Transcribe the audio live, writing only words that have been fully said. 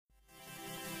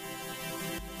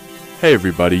Hey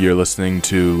everybody, you're listening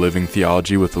to Living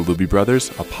Theology with the Luby Brothers,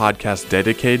 a podcast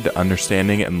dedicated to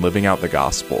understanding and living out the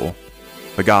gospel.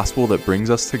 The gospel that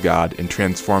brings us to God and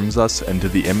transforms us into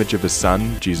the image of His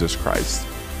Son, Jesus Christ.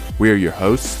 We are your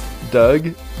hosts,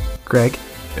 Doug, Greg,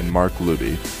 and Mark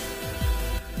Luby.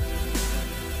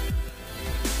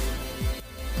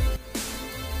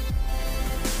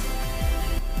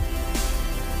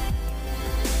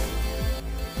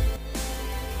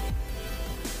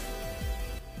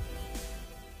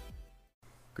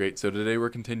 Great, so today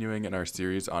we're continuing in our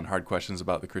series on hard questions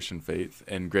about the Christian faith.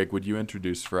 And Greg, would you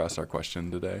introduce for us our question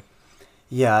today?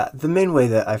 Yeah, the main way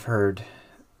that I've heard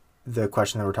the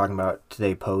question that we're talking about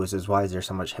today posed is, why is there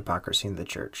so much hypocrisy in the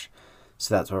church?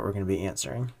 So that's what we're going to be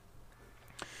answering.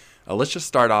 Let's just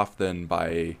start off then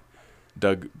by,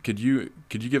 Doug, could you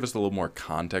give us a little more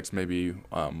context maybe?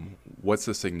 What's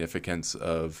the significance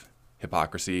of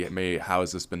hypocrisy? How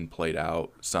has this been played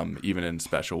out, some even in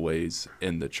special ways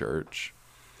in the church?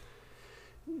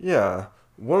 Yeah,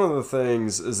 one of the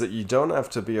things is that you don't have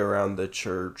to be around the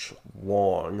church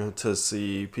long to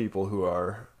see people who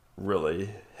are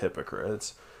really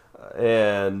hypocrites.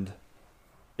 And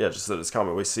yeah, just that it's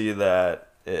common. We see that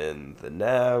in the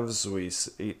NAVs,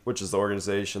 which is the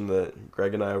organization that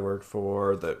Greg and I work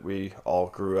for, that we all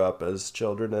grew up as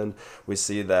children in. We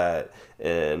see that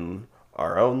in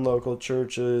our own local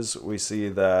churches. We see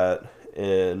that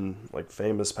in like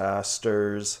famous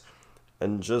pastors,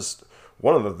 and just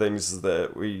one of the things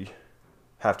that we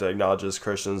have to acknowledge as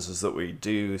Christians is that we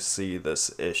do see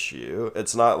this issue.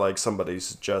 It's not like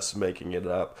somebody's just making it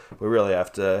up. We really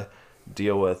have to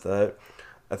deal with it.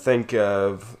 I think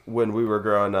of when we were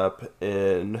growing up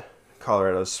in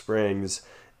Colorado Springs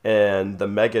and the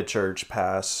megachurch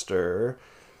pastor,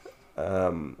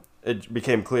 it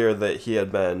became clear that he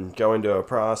had been going to a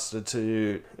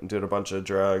prostitute and doing a bunch of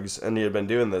drugs, and he had been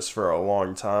doing this for a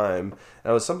long time.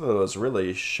 And it was something that was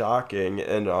really shocking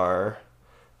in our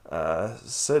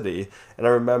city. And I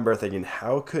remember thinking,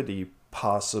 how could he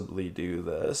possibly do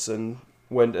this? And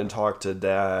went and talked to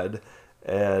Dad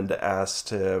and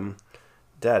asked him,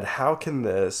 Dad, how can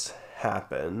this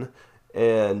happen?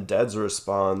 And Dad's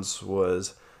response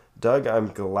was, Doug, I'm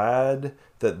glad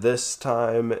that this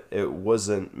time it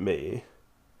wasn't me.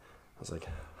 I was like,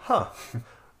 huh,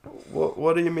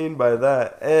 what do you mean by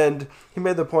that? And he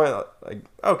made the point, like,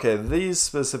 okay, these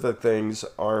specific things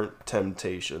aren't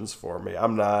temptations for me.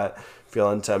 I'm not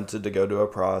feeling tempted to go to a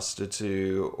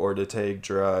prostitute or to take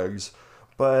drugs,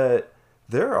 but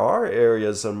there are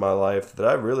areas in my life that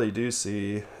I really do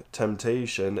see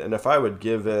temptation. And if I would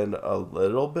give in a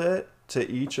little bit to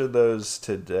each of those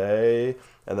today,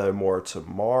 and then more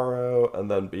tomorrow, and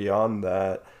then beyond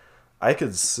that, I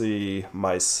could see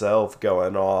myself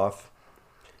going off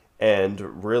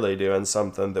and really doing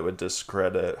something that would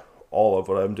discredit all of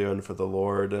what I'm doing for the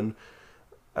Lord. And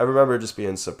I remember just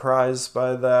being surprised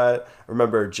by that. I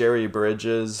remember Jerry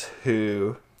Bridges,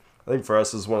 who I think for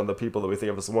us is one of the people that we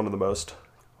think of as one of the most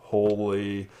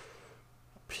holy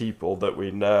people that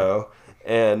we know.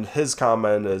 And his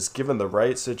comment is, given the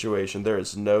right situation, there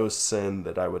is no sin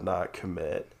that I would not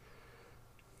commit.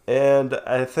 And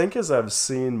I think as I've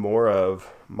seen more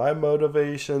of my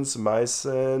motivations, my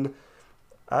sin,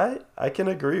 I can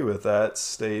agree with that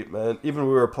statement. Even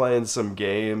we were playing some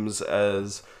games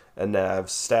as a NAV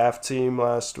staff team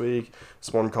last week.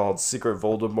 It's one called Secret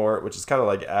Voldemort, which is kind of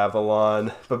like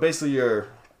Avalon. But basically you're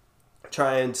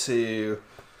trying to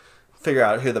figure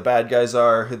out who the bad guys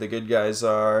are, who the good guys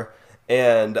are.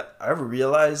 And I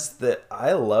realized that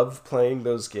I love playing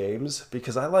those games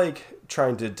because I like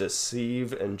trying to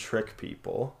deceive and trick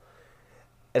people.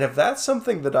 And if that's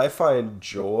something that I find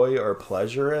joy or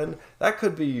pleasure in, that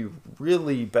could be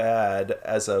really bad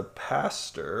as a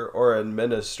pastor or in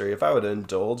ministry. If I would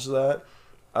indulge that,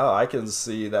 I can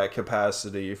see that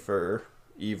capacity for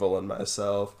evil in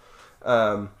myself.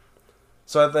 So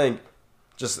I think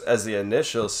just as the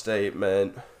initial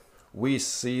statement, we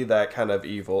see that kind of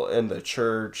evil in the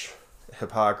church,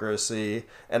 hypocrisy,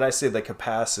 and I see the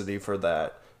capacity for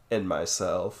that in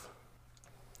myself.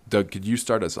 Doug, could you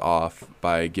start us off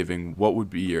by giving what would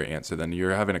be your answer then?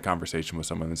 You're having a conversation with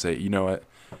someone and say, you know what,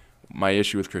 my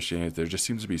issue with Christianity is there just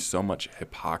seems to be so much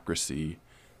hypocrisy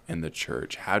in the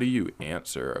church. How do you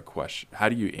answer a question? How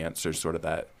do you answer sort of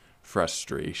that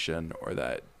frustration or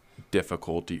that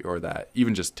difficulty or that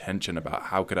even just tension about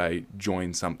how could I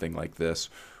join something like this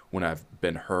when I've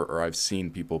been hurt or I've seen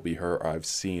people be hurt or I've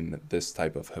seen this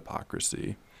type of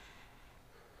hypocrisy?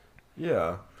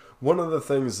 Yeah. One of the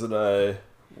things that I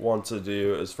want to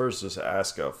do is first just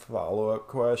ask a follow-up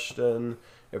question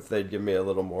if they'd give me a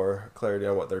little more clarity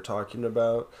on what they're talking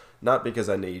about. Not because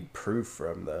I need proof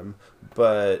from them,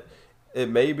 but it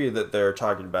may be that they're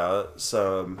talking about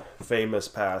some famous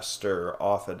pastor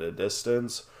off at a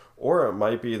distance, or it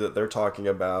might be that they're talking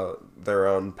about their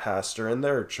own pastor in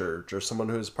their church, or someone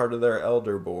who's part of their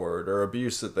elder board, or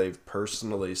abuse that they've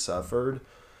personally suffered.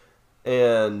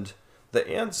 And the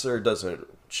answer doesn't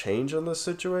change in this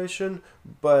situation,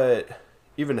 but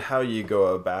even how you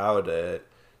go about it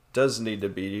does need to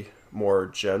be more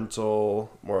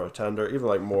gentle, more tender, even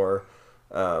like more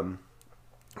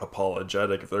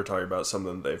apologetic if they're talking about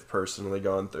something they've personally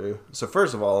gone through. So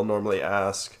first of all, I'll normally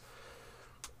ask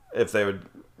if they would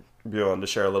be willing to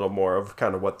share a little more of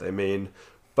kind of what they mean.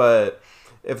 But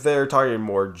if they're talking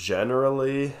more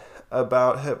generally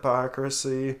about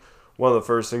hypocrisy, one of the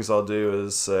first things I'll do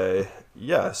is say,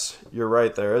 yes, you're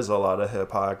right, there is a lot of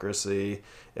hypocrisy.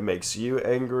 It makes you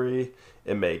angry,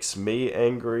 it makes me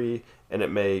angry, and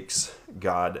it makes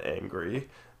God angry.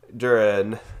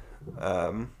 During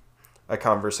a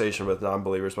conversation with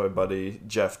non-believers, my buddy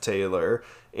Jeff Taylor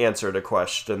answered a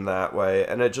question that way,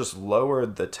 and it just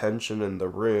lowered the tension in the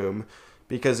room,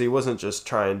 because he wasn't just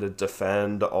trying to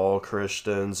defend all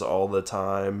Christians all the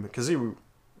time, because he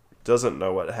doesn't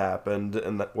know what happened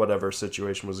and whatever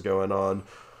situation was going on,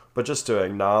 but just to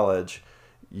acknowledge,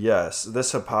 yes,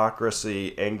 this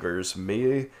hypocrisy angers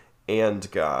me and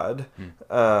God.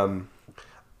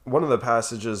 One of the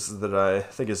passages that I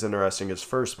think is interesting is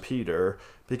 1 Peter,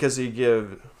 because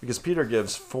Peter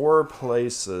gives 4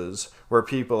 places where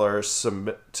people are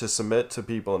to submit to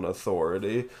people in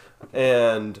authority,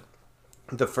 and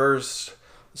the first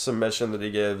submission that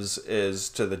he gives is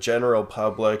to the general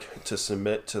public to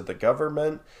submit to the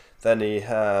government. Then he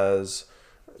has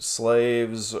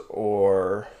slaves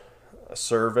or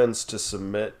servants to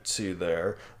submit to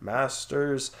their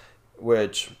masters,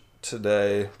 which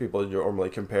today people normally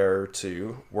compare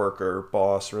to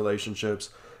worker-boss relationships.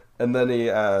 And then he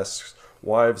asks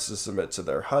wives to submit to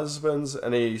their husbands,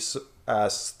 and he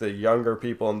asks the younger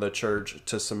people in the church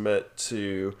to submit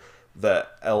to the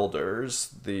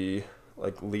elders, the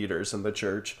leaders in the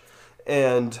church.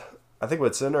 And I think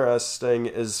what's interesting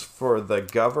is for the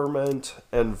government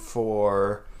and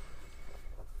for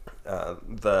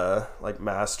the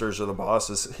masters or the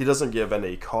bosses, he doesn't give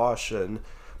any caution.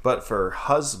 But for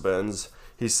husbands,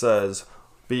 he says,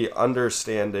 be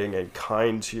understanding and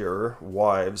kind to your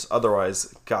wives,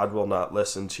 otherwise God will not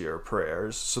listen to your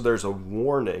prayers. So there's a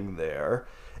warning there.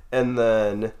 And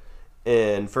then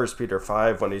in 1 Peter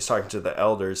 5, when he's talking to the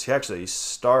elders, he actually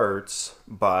starts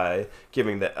by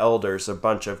giving the elders a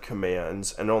bunch of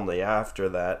commands, and only after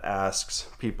that asks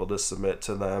people to submit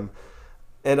to them.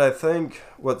 And I think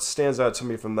what stands out to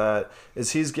me from that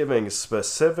is he's giving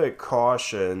specific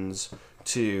cautions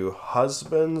to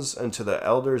husbands and to the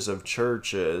elders of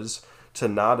churches to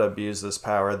not abuse this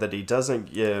power that he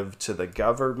doesn't give to the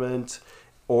government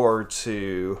or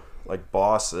to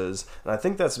bosses. And I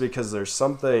think that's because there's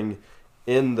something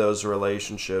in those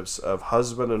relationships of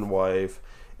husband and wife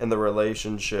and the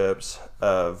relationships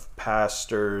of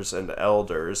pastors and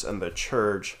elders and the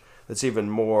church that's even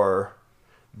more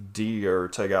dear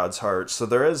to God's heart. So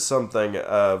there is something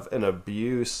of an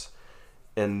abuse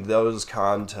in those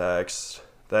contexts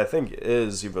that I think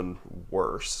is even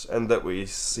worse, and that we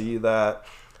see that,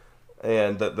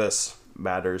 and that this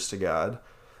matters to God.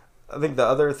 I think the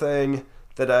other thing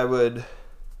that I would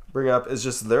bring up is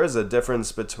just there is a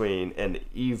difference between an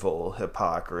evil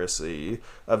hypocrisy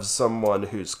of someone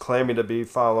who's claiming to be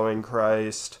following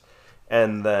Christ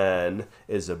and then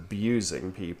is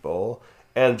abusing people,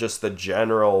 and just the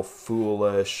general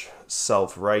foolish,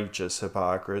 self-righteous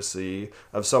hypocrisy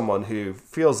of someone who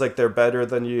feels like they're better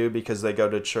than you because they go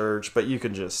to church, but you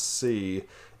can just see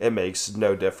it makes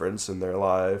no difference in their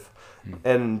life.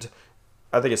 And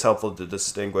I think it's helpful to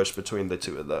distinguish between the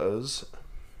two of those.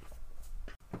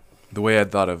 The way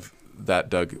I'd thought of that,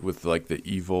 Doug, with the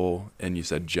evil and you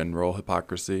said general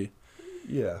hypocrisy,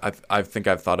 yeah, I think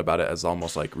I've thought about it as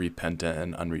almost like repentant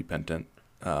and unrepentant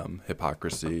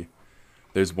hypocrisy.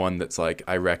 There's one that's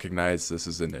I recognize this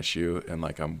is an issue and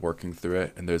I'm working through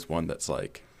it, and there's one that's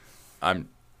I'm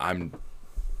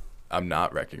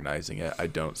not recognizing it, I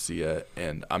don't see it,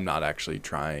 and I'm not actually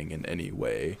trying in any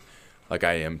way. I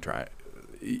am trying.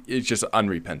 It's just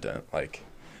unrepentant.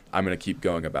 I'm going to keep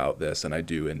going about this, and I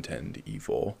do intend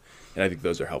evil. And I think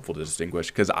those are helpful to distinguish,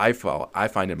 because I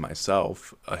find in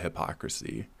myself a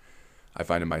hypocrisy. I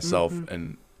find in myself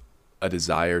a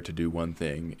desire to do one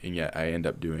thing, and yet I end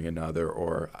up doing another,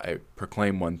 or I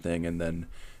proclaim one thing, and then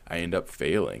I end up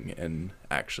failing in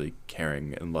actually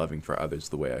caring and loving for others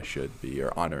the way I should be,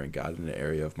 or honoring God in an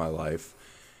area of my life.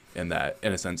 And that,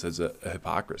 in a sense, is a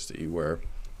hypocrisy where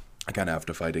I kind of have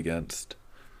to fight against.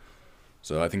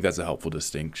 So I think that's a helpful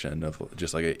distinction of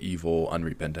just like an evil,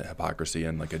 unrepentant hypocrisy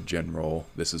and like a general,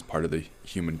 this is part of the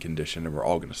human condition and we're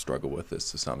all going to struggle with this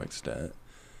to some extent.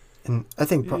 And I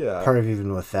think Yeah. part of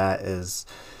even with that is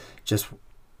just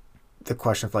the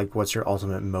question of like, what's your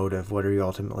ultimate motive? What are you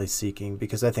ultimately seeking?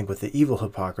 Because I think with the evil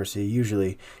hypocrisy,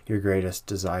 usually your greatest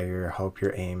desire, your hope,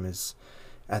 your aim is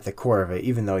at the core of it,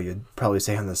 even though you'd probably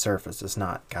say on the surface, it's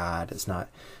not God, it's not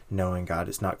knowing God,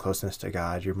 it's not closeness to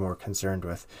God. You're more concerned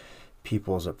with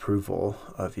people's approval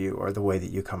of you or the way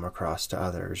that you come across to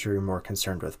others. You're more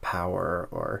concerned with power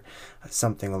or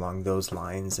something along those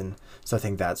lines. And so I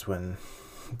think that's when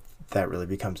that really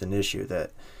becomes an issue, that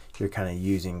you're kind of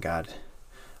using God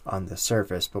on the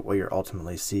surface, but what you're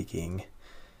ultimately seeking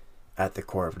at the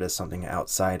core of it is something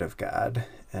outside of God.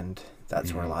 And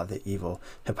that's where a lot of the evil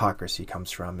hypocrisy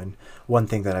comes from. And one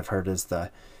thing that I've heard is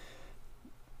the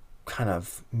kind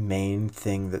of main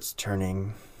thing that's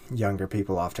turning younger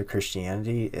people off to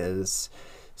Christianity is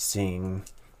seeing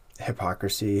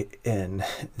hypocrisy in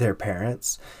their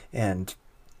parents. And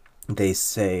they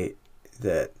say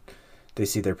that they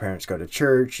see their parents go to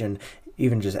church and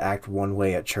even just act one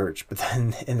way at church, but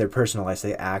then in their personal lives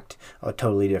they act a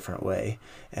totally different way.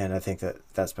 And I think that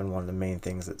that's been one of the main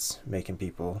things that's making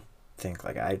people think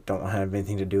like, I don't want to have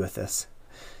anything to do with this.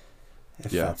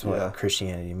 If that's what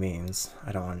Christianity means.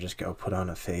 I don't want to just go put on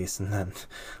a face and then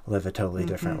live a totally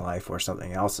different life where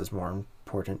something else is more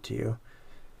important to you.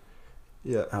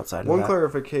 Yeah. Outside of One that.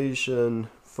 clarification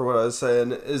for what I was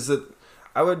saying is that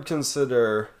I would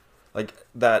consider like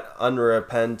that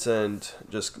unrepentant,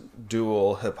 just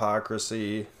dual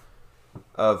hypocrisy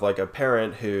of like a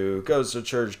parent who goes to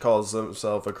church, calls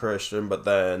himself a Christian, but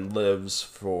then lives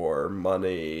for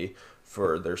money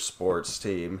for their sports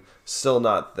team. Still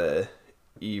not the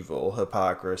evil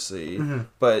hypocrisy,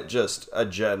 but just a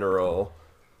general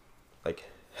like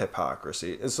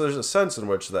hypocrisy. And so there's a sense in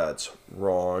which that's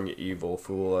wrong, evil,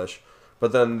 foolish.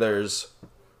 But then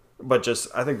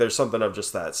I think there's something of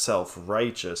just that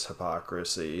self-righteous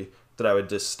hypocrisy that I would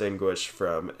distinguish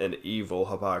from an evil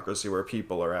hypocrisy where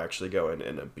people are actually going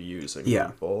and abusing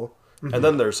people. And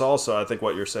then there's also, I think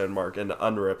what you're saying, Mark,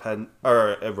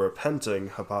 a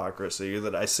repenting hypocrisy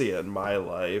that I see in my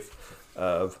life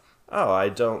of, oh, I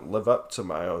don't live up to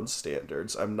my own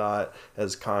standards. I'm not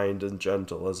as kind and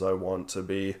gentle as I want to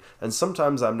be. And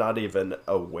sometimes I'm not even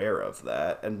aware of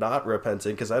that and not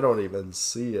repenting because I don't even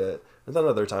see it. And then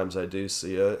other times I do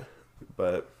see it.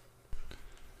 But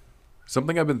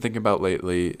something I've been thinking about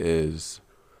lately is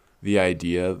the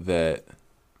idea that,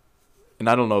 and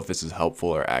I don't know if this is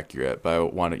helpful or accurate, but I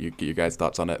want to get you guys'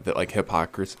 thoughts on it, that like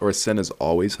hypocrisy or sin is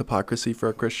always hypocrisy for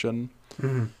a Christian.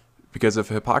 Because if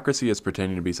hypocrisy is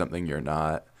pretending to be something you're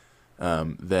not,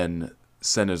 then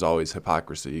sin is always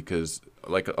hypocrisy. Because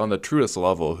like on the truest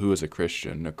level, who is a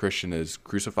Christian? A Christian is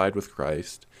crucified with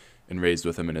Christ and raised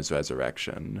with him in his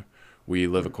resurrection. We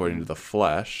live according to the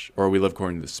flesh, or we live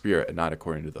according to the spirit and not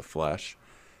according to the flesh.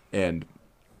 And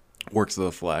works of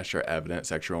the flesh are evident: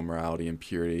 sexual immorality,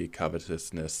 impurity,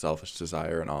 covetousness, selfish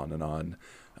desire, and on and on.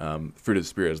 Fruit of the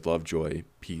Spirit is love, joy,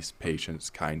 peace,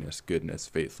 patience, kindness, goodness,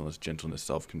 faithfulness, gentleness,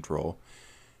 self-control.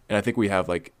 And I think we have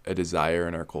like a desire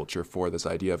in our culture for this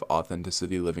idea of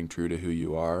authenticity, living true to who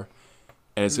you are.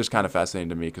 And it's just kind of fascinating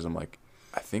to me because I'm like,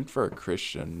 I think for a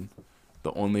Christian,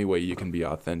 the only way you can be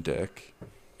authentic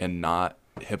and not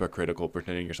hypocritical,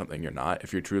 pretending you're something you're not,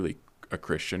 if you're truly a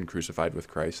Christian crucified with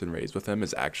Christ and raised with him,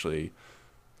 is actually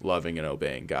loving and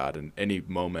obeying God. And any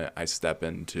moment I step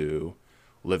into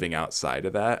living outside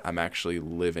of that, I'm actually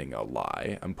living a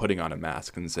lie. I'm putting on a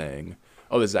mask and saying,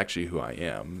 oh, this is actually who I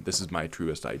am. This is my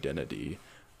truest identity.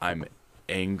 I'm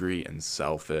angry and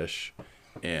selfish,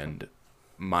 and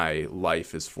my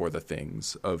life is for the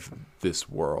things of this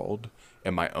world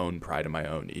and my own pride and my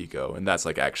own ego. And that's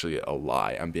like actually a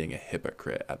lie. I'm being a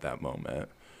hypocrite at that moment,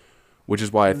 which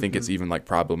is why I think it's even like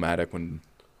problematic when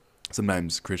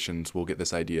sometimes Christians will get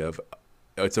this idea of,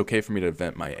 oh, it's okay for me to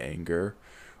vent my anger,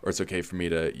 or it's okay for me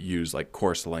to use like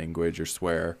coarse language or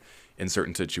swear in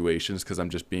certain situations because I'm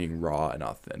just being raw and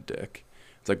authentic.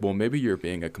 It's like, well, maybe you're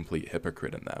being a complete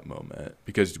hypocrite in that moment,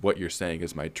 because what you're saying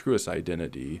is my truest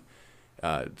identity,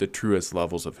 the truest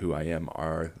levels of who I am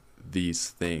are these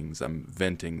things. I'm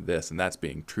venting this, and that's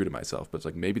being true to myself. But it's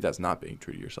like, maybe that's not being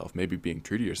true to yourself. Maybe being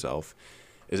true to yourself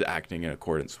is acting in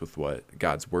accordance with what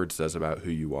God's word says about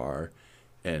who you are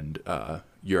and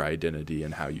your identity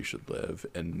and how you should live,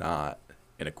 and not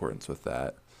in accordance with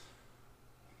that.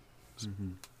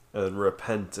 And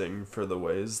repenting for the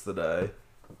ways that I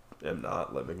am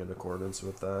not living in accordance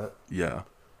with that. Yeah.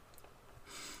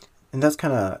 And that's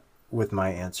kind of with my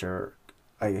answer.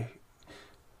 I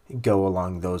go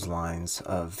along those lines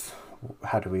of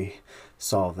how do we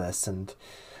solve this? And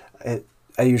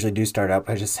I usually do start out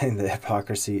by just saying that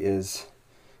hypocrisy is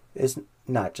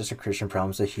not just a Christian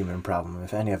problem, it's a human problem.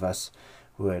 If any of us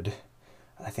would,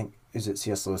 I think, is it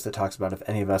C.S. Lewis that talks about if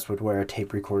any of us would wear a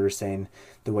tape recorder saying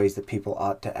the ways that people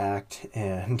ought to act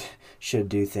and should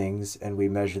do things, and we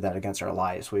measure that against our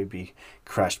lives, we'd be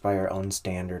crushed by our own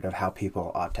standard of how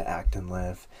people ought to act and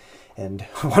live. And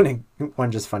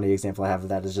one just funny example I have of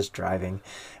that is just driving.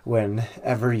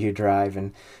 Whenever you drive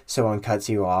and someone cuts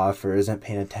you off or isn't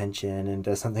paying attention and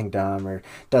does something dumb or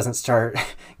doesn't start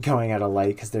going at a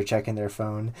light because they're checking their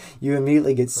phone, you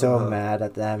immediately get so mad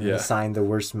at them and assign the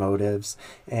worst motives.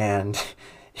 And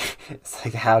it's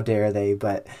like, how dare they?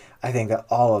 But I think that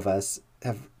all of us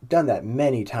have done that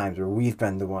many times where we've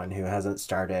been the one who hasn't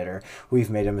started, or we've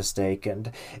made a mistake,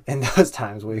 and in those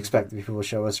times we expect that people will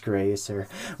show us grace, or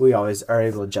we always are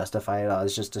able to justify it. I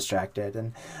was just distracted.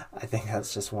 And I think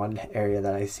that's just one area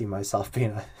that I see myself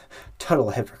being a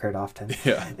total hypocrite often.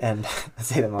 And I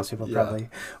say that most people probably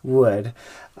would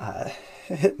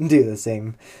do the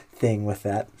same thing with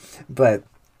that. But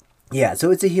yeah, so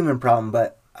it's a human problem.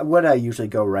 But what I usually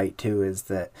go right to is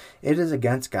that it is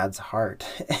against God's heart.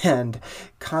 And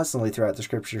constantly throughout the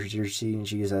scriptures, you're seeing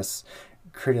Jesus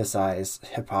criticize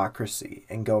hypocrisy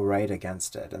and go right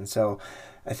against it. And so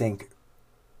I think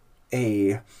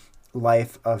a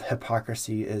life of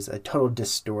hypocrisy is a total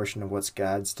distortion of what's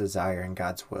God's desire and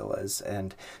God's will is.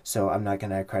 And so I'm not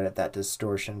going to credit that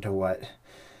distortion to what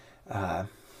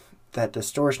that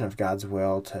distortion of God's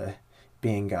will to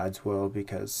being God's will,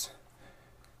 because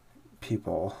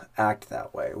people act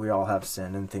that way. We all have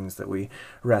sin and things that we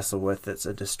wrestle with that's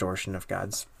a distortion of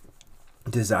God's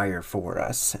desire for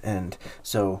us. And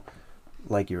so,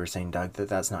 like you were saying, Doug,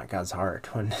 that's not God's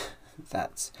heart when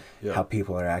that's how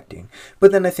people are acting.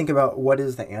 But then I think about what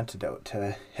is the antidote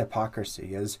to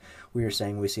hypocrisy. As we were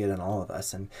saying, we see it in all of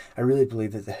us. And I really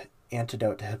believe that the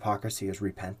antidote to hypocrisy is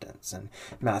repentance. And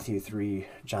Matthew 3,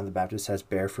 John the Baptist says,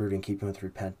 bear fruit in keeping with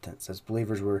repentance. As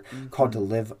believers, we're called to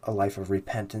live a life of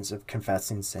repentance, of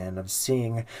confessing sin, of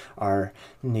seeing our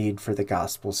need for the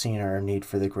gospel, seeing our need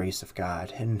for the grace of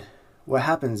God. And what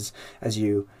happens as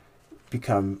you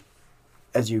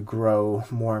grow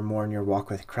more and more in your walk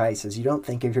with Christ is you don't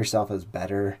think of yourself as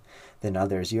better than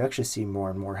others. You actually see more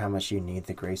and more how much you need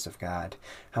the grace of God,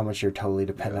 how much you're totally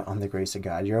dependent on the grace of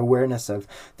God. Your awareness of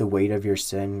the weight of your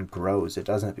sin grows. It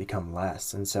doesn't become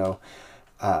less. And so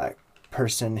a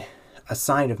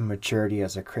sign of maturity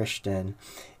as a Christian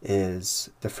is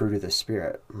the fruit of the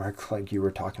Spirit. Mark, like you were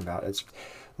talking about, it's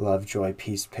love, joy,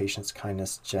 peace, patience,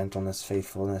 kindness, gentleness,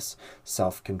 faithfulness,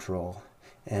 self-control.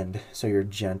 And so you're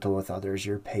gentle with others,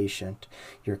 you're patient,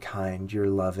 you're kind, you're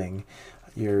loving,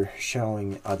 you're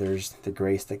showing others the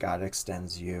grace that God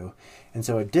extends you. And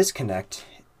so a disconnect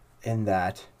in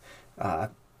that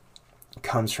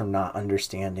comes from not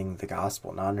understanding the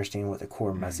gospel, not understanding what the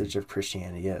core message of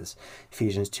Christianity is.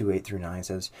 Ephesians 2:8-9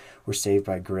 says, we're saved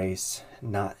by grace,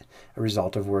 not a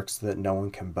result of works, so that no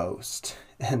one can boast.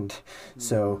 And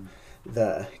so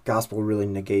the gospel really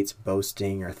negates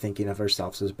boasting or thinking of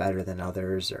ourselves as better than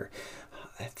others or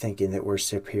thinking that we're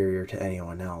superior to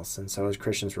anyone else. And so as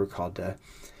Christians, we're called to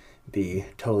be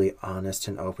totally honest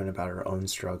and open about our own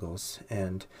struggles.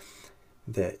 And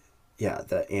the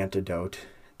antidote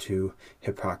to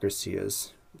hypocrisy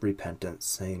is repentance,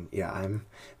 saying, I'm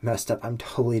messed up. I'm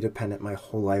totally dependent my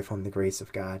whole life on the grace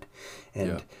of God.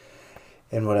 And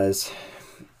what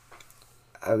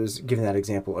I was giving that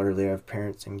example earlier of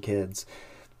parents and kids,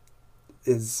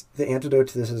 is the antidote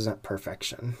to this isn't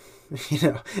perfection.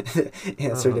 The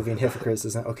answer to being hypocrites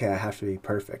isn't, okay, I have to be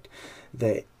perfect.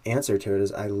 The answer to it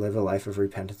is I live a life of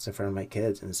repentance in front of my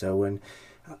kids. And so when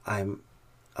I'm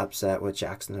upset with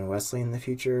Jackson and Wesley in the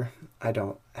future, I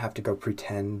don't have to go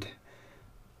pretend,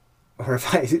 or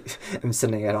if I am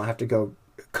sinning, I don't have to go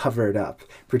cover it up,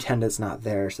 pretend it's not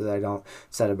there so that I don't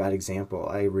set a bad example.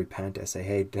 I repent. I say,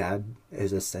 hey, Dad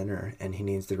is a sinner and he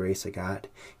needs the grace of God.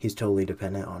 He's totally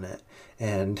dependent on it.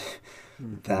 And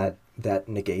that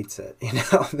negates it,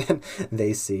 Then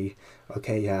they see,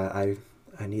 okay, I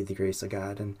need the grace of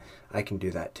God and I can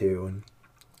do that too. And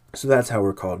so that's how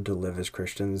we're called to live as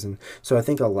Christians. And so I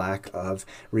think a lack of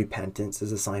repentance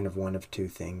is a sign of one of two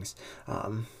things.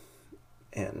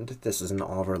 And this is in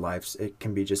all of our lives. It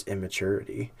can be just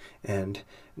immaturity and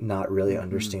not really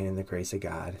understanding the grace of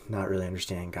God, not really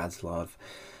understanding God's love,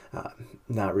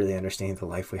 not really understanding the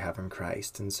life we have in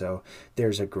Christ. And so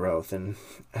there's a growth. And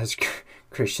as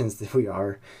Christians, we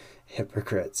are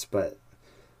hypocrites, but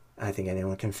I think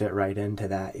anyone can fit right into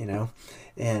that,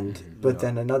 And but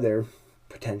then another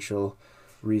potential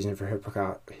reason for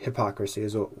hypocrisy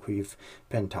is what we've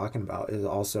been talking about.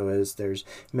 Is there's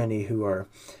many who are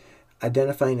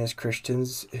identifying as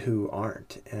Christians who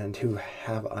aren't, and who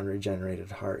have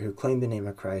unregenerated heart, who claim the name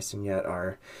of Christ and yet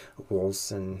are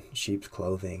wolves in sheep's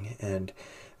clothing. And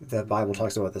the Bible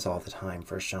talks about this all the time.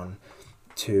 1 John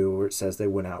 2, where it says they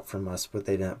went out from us, but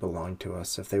they didn't belong to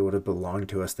us. If they would have belonged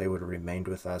to us, they would have remained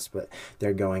with us, but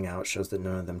their going out shows that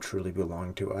none of them truly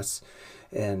belong to us.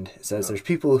 And it says there's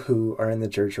people who are in the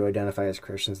church who identify as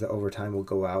Christians that over time will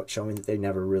go out, showing that they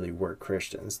never really were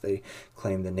Christians. They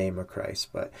claim the name of Christ,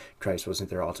 but Christ wasn't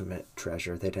their ultimate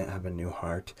treasure. They didn't have a new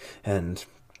heart. And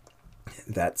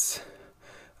there's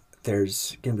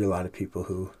going to be a lot of people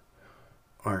who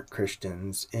aren't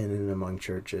Christians in and among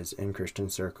churches, in Christian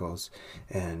circles.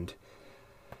 And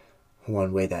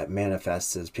one way that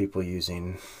manifests is people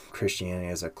using Christianity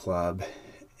as a club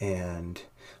and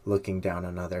looking down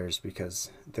on others because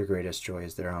their greatest joy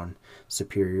is their own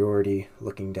superiority,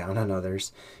 looking down on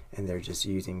others, and they're just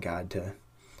using God to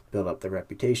build up their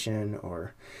reputation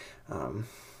or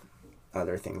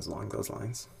other things along those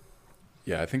lines.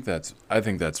 Yeah, I think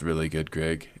that's really good,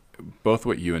 Greg. Both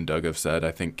what you and Doug have said,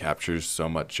 I think, captures so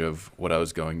much of what I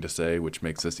was going to say, which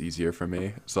makes this easier for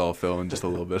me. So I'll fill in just a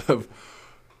little bit of,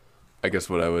 I guess,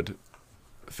 what I would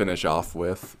finish off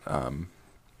with.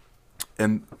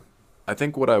 And I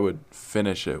think what I would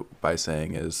finish it by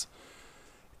saying is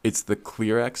it's the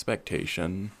clear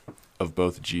expectation of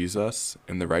both Jesus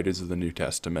and the writers of the New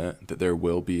Testament that there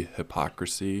will be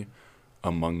hypocrisy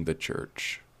among the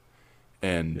church.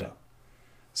 And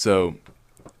so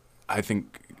I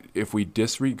think if we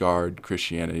disregard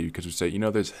Christianity because we say,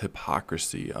 there's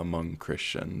hypocrisy among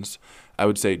Christians, I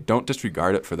would say don't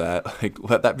disregard it for that. Like,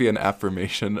 let that be an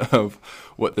affirmation of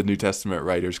what the New Testament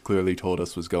writers clearly told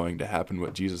us was going to happen,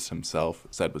 what Jesus himself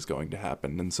said was going to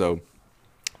happen. And so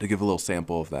to give a little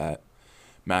sample of that,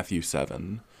 Matthew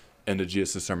 7, end of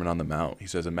Jesus' Sermon on the Mount, he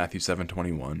says in Matthew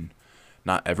 7:21,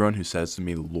 "Not everyone who says to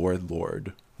me, 'Lord,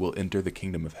 Lord,' will enter the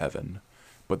kingdom of heaven,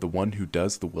 but the one who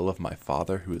does the will of my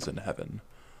Father who is in heaven.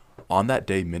 On that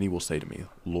day many will say to me,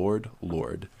 'Lord,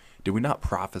 Lord, did we not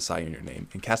prophesy in your name,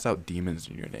 and cast out demons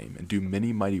in your name, and do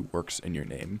many mighty works in your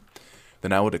name?'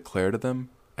 Then I will declare to them,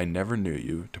 'I never knew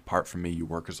you. Depart from me, you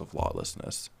workers of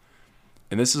lawlessness.'"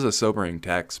 And this is a sobering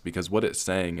text because what it's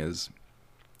saying is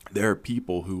there are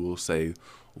people who will say,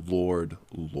 "Lord,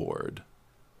 Lord."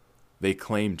 They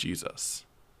claim Jesus.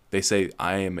 They say,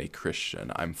 "I am a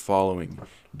Christian. I'm following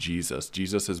Jesus.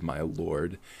 Jesus is my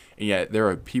Lord." And yet there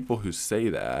are people who say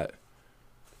that,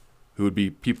 who would be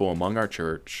people among our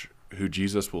church, who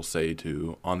Jesus will say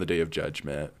to on the day of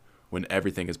judgment, when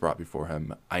everything is brought before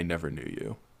him, "I never knew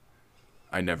you.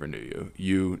 I never knew you.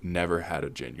 You never had a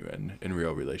genuine and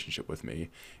real relationship with me.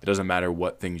 It doesn't matter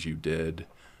what things you did.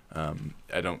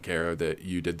 I don't care that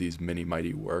you did these many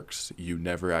mighty works. You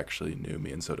never actually knew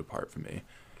me, and so depart from me."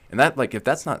 And that, if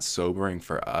that's not sobering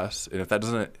for us, and if that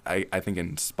doesn't, I think,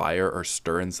 inspire or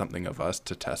stir in something of us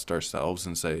to test ourselves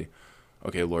and say,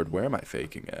 okay, Lord, where am I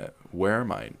faking it? Where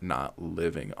am I not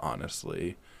living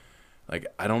honestly?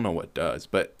 I don't know what does.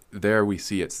 But there we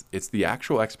see it's the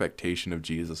actual expectation of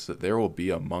Jesus that there will be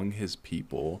among his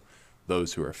people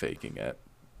those who are faking it.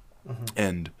 Mm-hmm.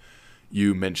 And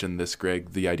you mentioned this,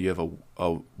 Greg, the idea of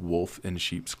a wolf in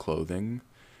sheep's clothing.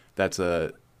 That's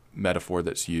a metaphor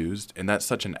that's used, and that's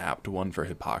such an apt one for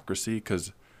hypocrisy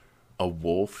because a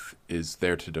wolf is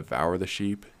there to devour the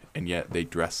sheep, and yet they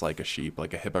dress like a sheep,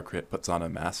 like a hypocrite puts on a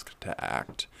mask to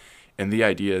act. And the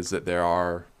idea is that there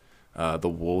are the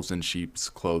wolves in sheep's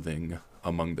clothing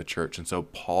among the church. And so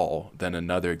Paul, then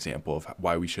another example of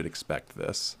why we should expect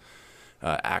this,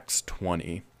 Acts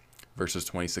 20, verses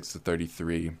 26 to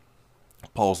 33,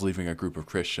 Paul's leaving a group of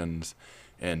Christians,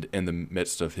 and in the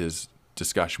midst of his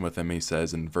discussion with them, he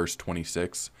says in verse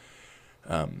 26,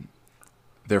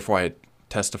 "Therefore I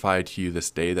testify to you this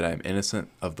day that I am innocent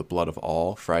of the blood of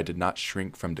all, for I did not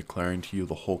shrink from declaring to you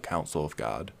the whole counsel of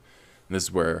God." And this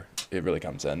is where it really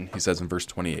comes in. He says in verse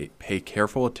 28, "Pay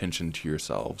careful attention to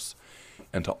yourselves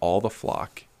and to all the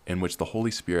flock in which the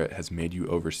Holy Spirit has made you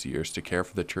overseers to care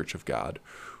for the church of God,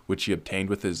 which he obtained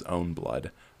with his own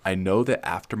blood. I know that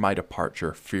after my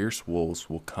departure, fierce wolves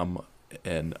will come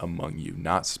in among you,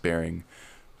 not sparing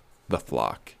the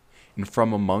flock. And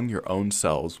from among your own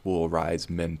selves will arise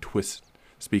men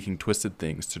speaking twisted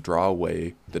things to draw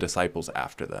away the disciples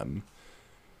after them."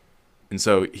 And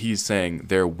so he's saying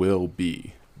there will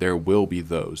be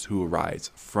those who arise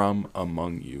from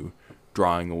among you,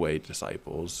 drawing away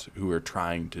disciples who are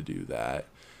trying to do that.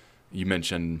 You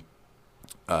mentioned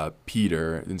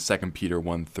Peter in 2 Peter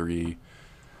 1:3.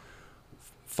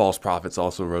 False prophets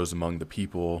also rose among the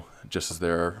people, just as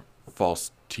there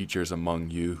false teachers among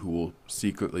you who will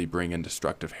secretly bring in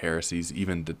destructive heresies,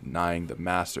 even denying the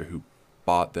master who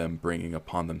bought them, bringing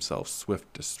upon themselves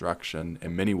swift destruction.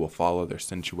 And many will follow their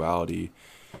sensuality,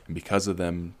 and because of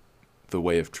them the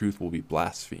way of truth will be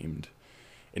blasphemed.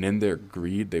 And in their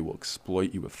greed they will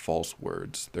exploit you with false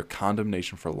words. Their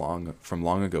condemnation from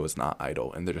long ago is not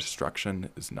idle, and their destruction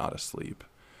is not asleep.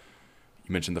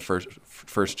 You mentioned the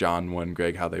first John 1,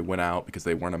 Greg, how they went out because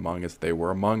they weren't among us. If they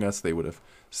were among us, they would have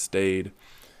stayed.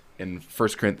 In 1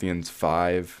 Corinthians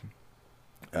 5,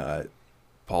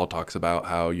 Paul talks about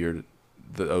how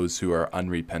those who are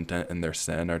unrepentant in their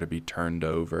sin are to be turned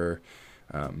over.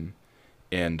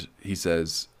 And he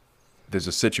says there's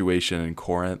a situation in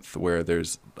Corinth where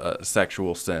there's a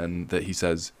sexual sin that he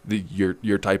says,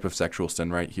 your type of sexual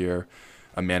sin right here,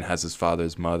 a man has his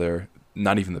father's mother.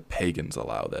 Not even the pagans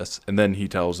allow this. And then he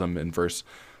tells them in verse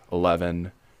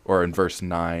 11 or in verse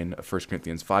 9 of 1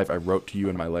 Corinthians 5, I wrote to you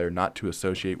in my letter not to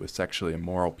associate with sexually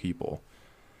immoral people.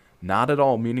 Not at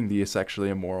all meaning the sexually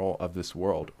immoral of this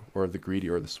world, or the greedy,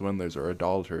 or the swindlers, or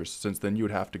idolaters, since then you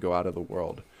would have to go out of the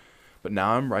world. But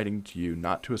now I'm writing to you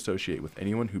not to associate with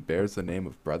anyone who bears the name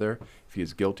of brother, if he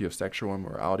is guilty of sexual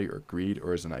immorality or greed,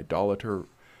 or is an idolater,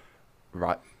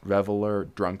 reveler,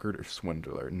 drunkard, or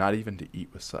swindler, not even to eat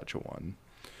with such a one.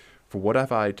 For what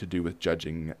have I to do with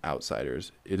judging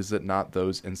outsiders? Is it not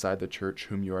those inside the church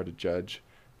whom you are to judge?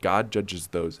 God judges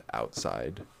those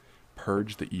outside.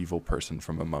 Purge the evil person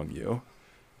from among you.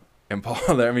 And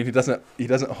Paul there, I mean, he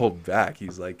doesn't hold back.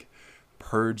 He's like,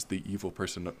 purge the evil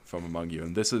person from among you.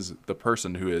 And this is the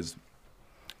person who is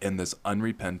in this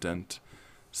unrepentant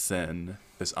sin,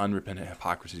 this unrepentant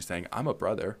hypocrisy, saying, I'm a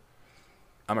brother,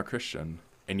 I'm a Christian,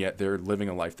 and yet they're living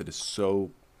a life that is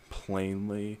so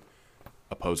plainly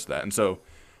opposed to that. And so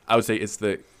I would say it's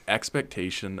the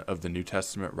expectation of the New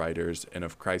Testament writers and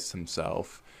of Christ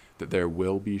himself that there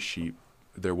will be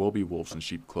wolves in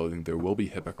sheep clothing, there will be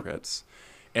hypocrites.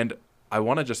 And I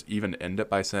want to just even end it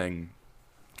by saying,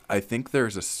 I think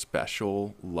there's a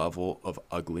special level of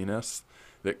ugliness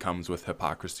that comes with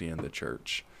hypocrisy in the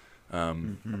church.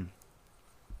 And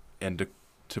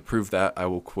to prove that, I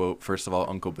will quote, first of all,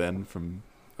 Uncle Ben from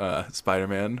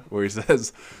Spider-Man, where he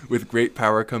says, with great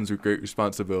power comes with great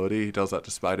responsibility. He tells that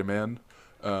to Spider-Man.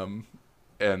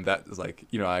 And that is like,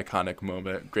 iconic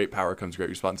moment. Great power comes great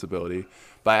responsibility.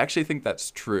 But I actually think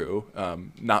that's true,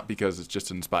 not because it's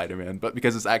just in Spider-Man, but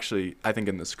because it's actually, I think,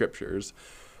 in the scriptures.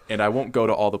 And I won't go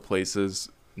to all the places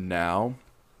now,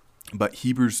 but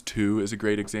Hebrews 2 is a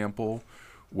great example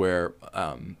where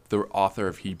the author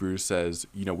of Hebrews says,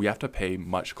 we have to pay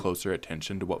much closer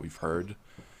attention to what we've heard,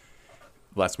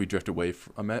 lest we drift away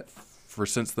from it. For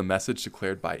since the message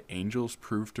declared by angels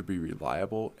proved to be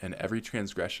reliable, and every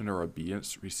transgression or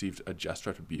obedience received a just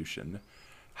retribution,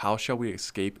 how shall we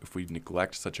escape if we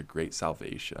neglect such a great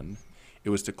salvation? It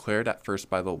was declared at first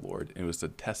by the Lord, and it was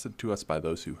attested to us by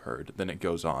those who heard. Then it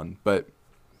goes on. But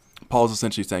Paul is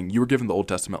essentially saying, you were given the Old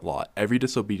Testament law. Every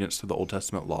disobedience to the Old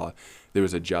Testament law, there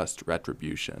was a just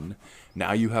retribution.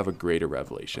 Now you have a greater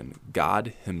revelation.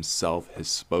 God himself has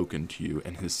spoken to you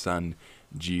and his son,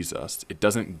 Jesus. It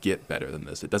doesn't get better than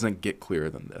this. It doesn't get clearer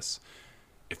than this.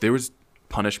 If there was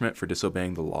punishment for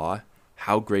disobeying the law,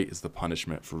 how great is the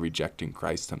punishment for rejecting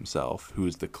Christ himself, who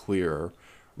is the clearer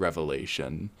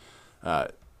revelation?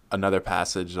 Another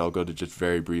passage I'll go to just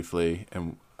very briefly,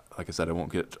 and like I said,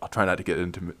 I'll try not to get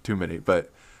into too many,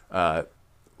 but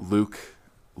Luke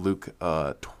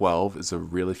 12 is a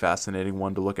really fascinating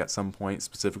one to look at some point,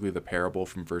 specifically the parable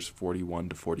from verse 41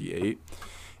 to 48.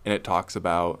 And it talks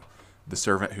about the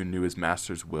servant who knew his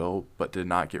master's will but did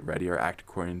not get ready or act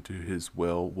according to his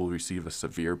will receive a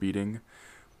severe beating.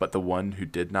 But the one who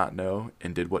did not know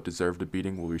and did what deserved a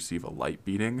beating will receive a light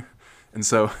beating. And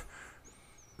so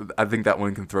I think that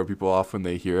one can throw people off when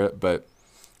they hear it, but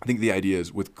I think the idea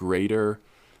is with greater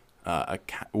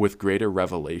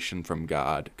revelation from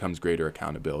God comes greater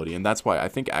accountability. And that's why I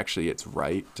think actually it's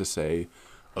right to say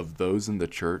of those in the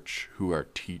church who are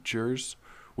teachers,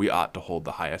 we ought to hold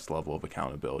the highest level of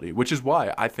accountability, which is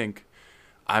why I think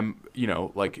I'm,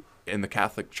 like in the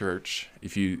Catholic Church,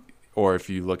 if you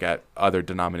look at other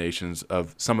denominations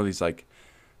of some of these like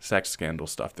sex scandal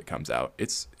stuff that comes out,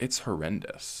 it's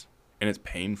horrendous and it's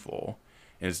painful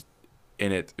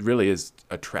and it really is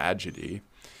a tragedy.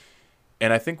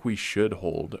 And I think we should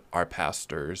hold our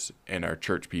pastors and our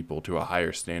church people to a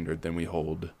higher standard than we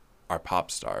hold our pop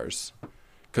stars.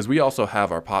 Because we also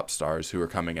have our pop stars who are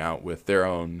coming out with their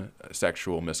own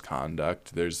sexual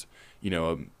misconduct. There's,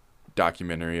 a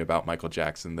documentary about Michael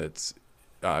Jackson that's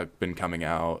been coming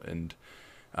out, and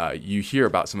you hear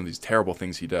about some of these terrible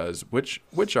things he does, which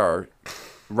are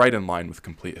right in line with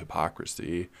complete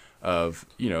hypocrisy of,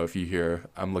 if you hear,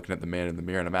 I'm looking at the man in the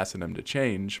mirror and I'm asking him to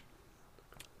change,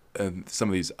 and some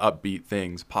of these upbeat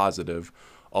things, positive,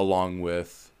 along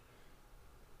with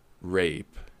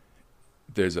rape,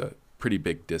 there's a pretty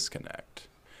big disconnect.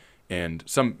 And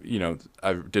some,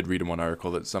 I did read in one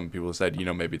article that some people said,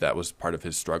 maybe that was part of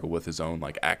his struggle with his own,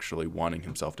 like actually wanting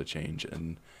himself to change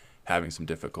and having some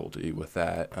difficulty with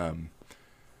that.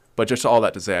 But just all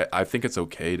that to say, I think it's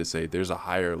okay to say there's a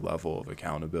higher level of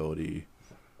accountability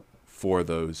for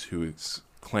those who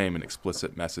claim an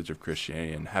explicit message of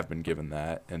Christianity and have been given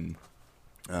that. And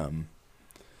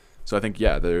so I think,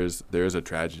 there is a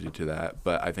tragedy to that.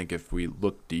 But I think if we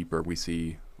look deeper, we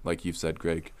see, like you've said,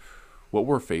 Greg, what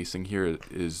we're facing here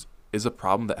is a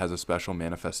problem that has a special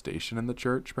manifestation in the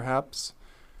church, perhaps.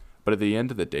 But at the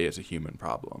end of the day, it's a human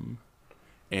problem.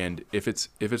 And if it's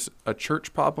a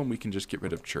church problem, we can just get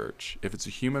rid of church. If it's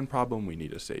a human problem, we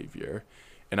need a savior.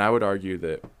 And I would argue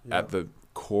that at the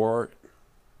core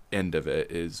end of it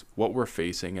is what we're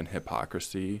facing in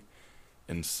hypocrisy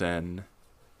and sin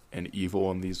and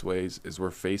evil in these ways is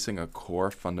we're facing a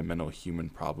core fundamental human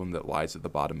problem that lies at the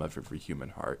bottom of every human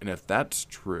heart. And if that's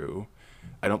true,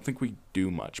 I don't think we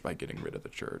do much by getting rid of the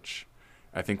church.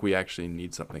 I think we actually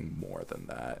need something more than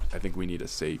that. I think we need a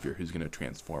savior who's going to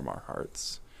transform our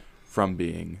hearts from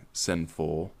being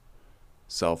sinful,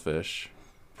 selfish,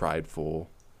 prideful,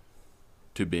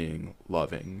 to being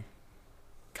loving,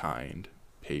 kind,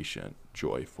 patient,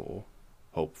 joyful,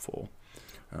 hopeful.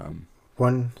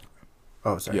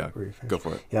 Yeah, go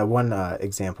for it. Yeah, one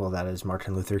example of that is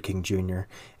Martin Luther King Jr.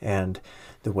 and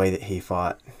the way that he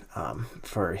fought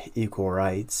for equal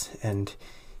rights. And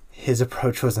his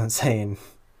approach wasn't saying,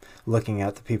 looking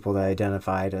at the people that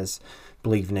identified as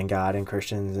believing in God and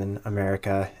Christians in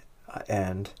America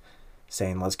and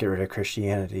saying, let's get rid of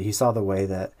Christianity. He saw the way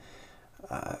that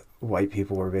white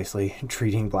people were basically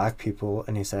treating black people,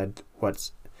 and he said,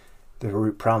 what's the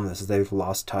root problem of this is they've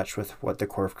lost touch with what the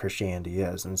core of Christianity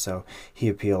is. And so he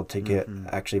appealed to get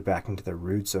actually back into the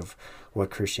roots of what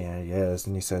Christianity is.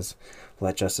 And he says,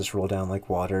 let justice roll down like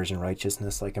waters and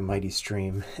righteousness like a mighty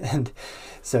stream. And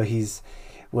so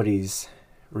what he's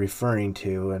referring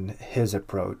to, and his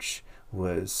approach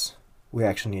was, we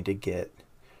actually need to get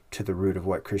to the root of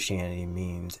what Christianity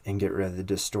means and get rid of the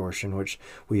distortion which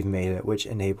we've made it, which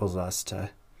enables us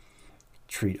to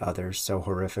treat others so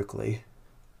horrifically.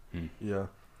 Yeah.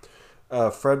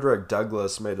 Frederick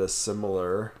Douglass made a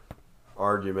similar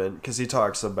argument because he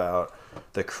talks about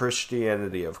the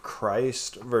Christianity of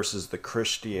Christ versus the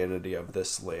Christianity of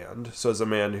this land. So as a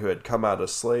man who had come out of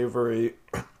slavery,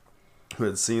 who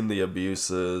had seen the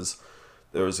abuses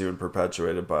that was even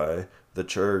perpetuated by the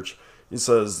church, he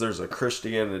says there's a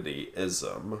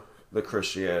Christianity-ism, the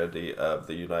Christianity of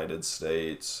the United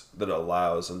States, that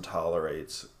allows and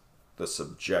tolerates the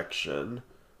subjection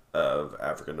of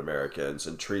African Americans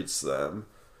and treats them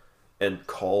and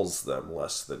calls them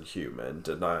less than human,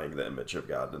 denying the image of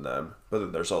God in them. But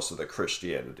then there's also the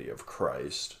Christianity of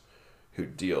Christ, who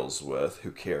deals with,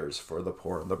 who cares for the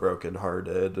poor and the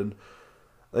brokenhearted. And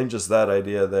I think just that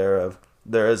idea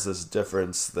there is this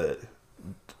difference that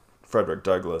Frederick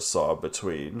Douglass saw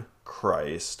between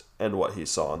Christ and what he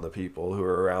saw in the people who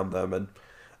were around them. And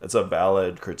it's a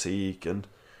valid critique, and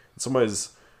in some ways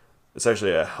it's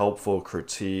actually a helpful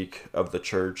critique of the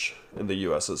church in the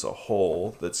U.S. as a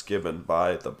whole that's given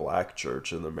by the black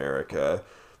church in America,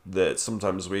 that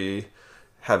sometimes we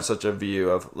have such a view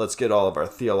of, let's get all of our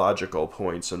theological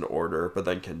points in order, but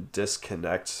then can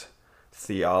disconnect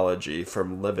theology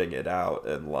from living it out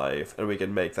in life, and we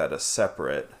can make that a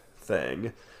separate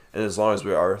thing. And as long as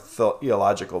our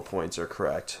theological points are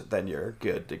correct, then you're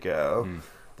good to go.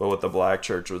 But what the black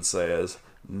church would say is,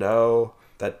 no,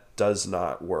 that does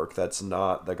not work. That's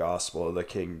not the gospel of the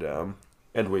kingdom.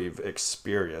 And we've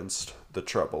experienced the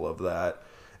trouble of that.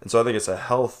 And so I think it's a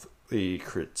healthy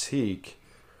critique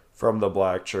from the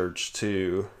black church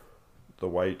to the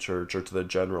white church or to the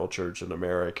general church in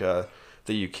America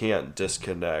that you can't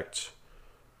disconnect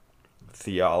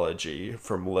theology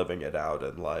from living it out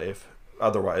in life.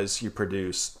 Otherwise, you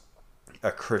produce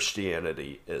a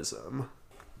Christianity-ism.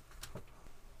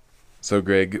 So,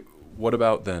 Greg, what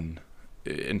about then,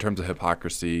 in terms of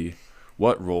hypocrisy,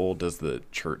 what role does the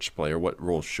church play, or what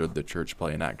role should the church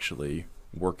play in actually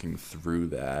working through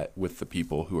that with the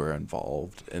people who are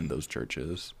involved in those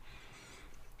churches?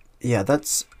 Yeah,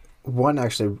 that's one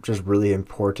actually just really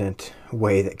important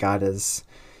way that God has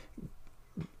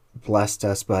blessed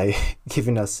us by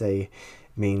giving us a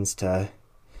means to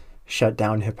shut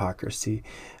down hypocrisy.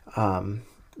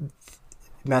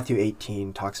 Matthew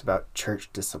 18 talks about church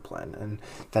discipline, and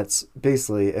that's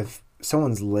basically if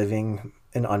someone's living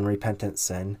an unrepentant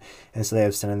sin, and so they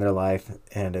have sin in their life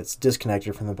and it's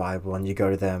disconnected from the Bible, and you go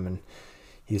to them and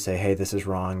you say, hey, this is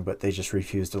wrong, but they just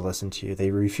refuse to listen to you.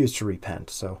 They refuse to repent.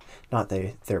 So not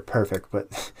they're perfect,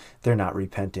 but they're not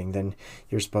repenting. Then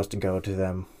you're supposed to go to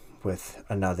them with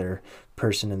another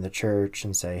person in the church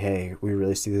and say, hey, we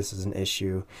really see this as an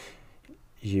issue.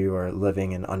 You are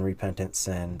living in unrepentant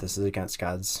sin. This is against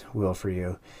God's will for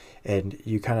you. And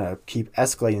you kind of keep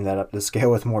escalating that up the scale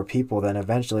with more people. Then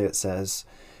eventually it says,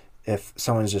 if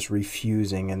someone's just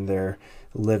refusing and they're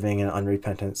living in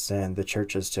unrepentant sin, the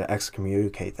church is to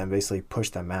excommunicate them, basically push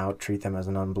them out, treat them as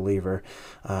an unbeliever.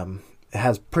 It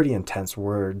has pretty intense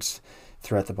words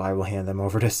throughout the Bible, hand them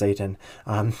over to Satan,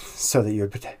 so that you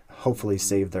would hopefully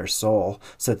save their soul,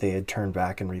 so that they had turned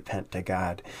back and repent to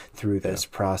God through this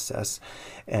process.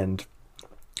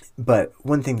 But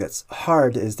one thing that's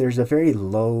hard is there's a very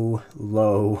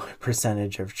low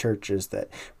percentage of churches that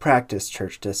practice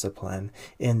church discipline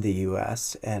in the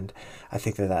U.S. And I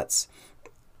think that's,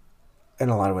 in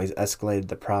a lot of ways, escalated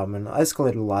the problem and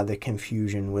escalated a lot of the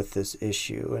confusion with this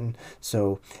issue. And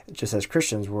so just as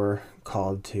Christians, we're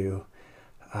called to,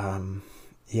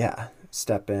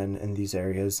 step in these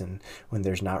areas, and when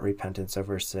there's not repentance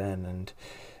over sin,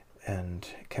 and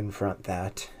confront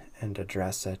that and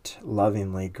address it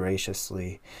lovingly,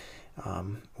 graciously,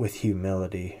 with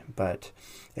humility. But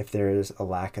if there is a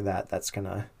lack of that, that's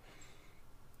gonna,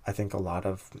 I think a lot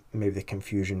of maybe the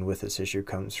confusion with this issue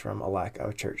comes from a lack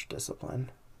of church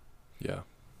discipline. Yeah.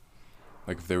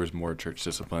 Like if there was more church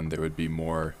discipline, there would be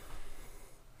more,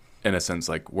 in a sense,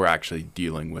 like we're actually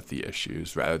dealing with the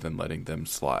issues rather than letting them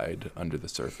slide under the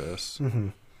surface. Mm-hmm.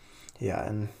 Yeah,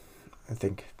 and I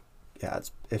think,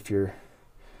 it's, if you're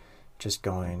just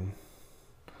going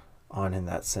on in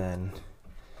that sin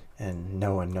and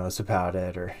no one knows about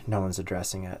it or no one's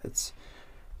addressing it, it's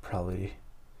probably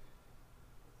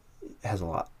has a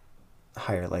lot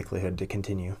higher likelihood to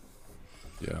continue.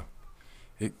 Yeah.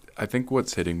 I think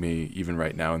what's hitting me even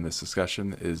right now in this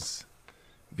discussion is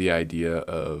the idea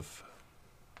of,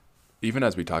 even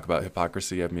as we talk about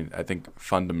hypocrisy, I mean, I think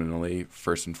fundamentally,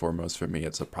 first and foremost for me,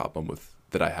 it's a problem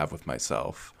that I have with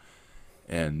myself.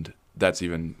 And that's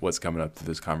even what's coming up to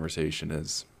this conversation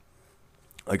is,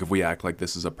 like, if we act like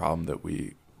this is a problem that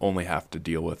we only have to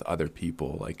deal with other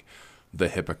people, like the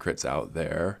hypocrites out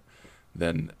there,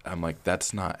 then I'm like,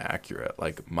 that's not accurate.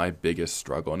 Like my biggest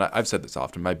struggle, and I've said this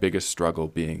often, my biggest struggle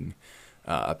being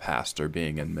a pastor,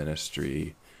 being in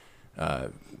ministry,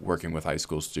 working with high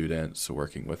school students,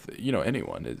 working with,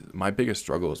 anyone, my biggest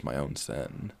struggle is my own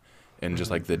sin. And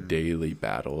just like the daily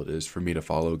battle it is for me to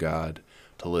follow God,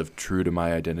 to live true to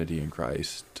my identity in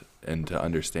Christ, and to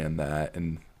understand that.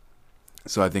 And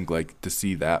so I think like to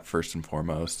see that first and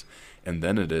foremost, and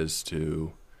then it is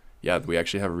to, we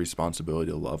actually have a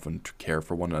responsibility to love and to care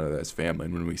for one another as family.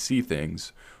 And when we see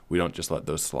things, we don't just let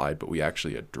those slide, but we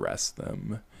actually address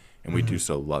them. And we do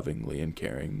so lovingly and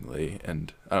caringly.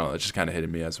 And I don't know, it just kind of hit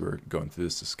me as we're going through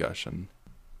this discussion.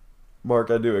 Mark,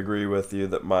 I do agree with you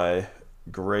that my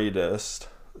greatest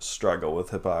struggle with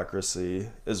hypocrisy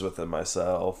is within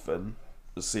myself and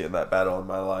seeing that battle in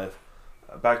my life.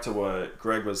 Back to what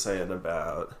Greg was saying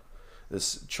about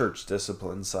this church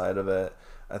discipline side of it,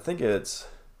 I think it's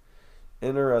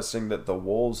interesting that the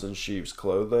wolves in sheep's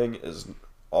clothing is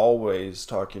always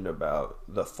talking about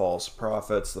the false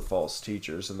prophets, the false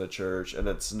teachers in the church, and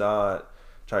it's not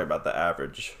talking about the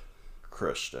average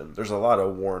Christian. There's a lot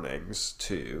of warnings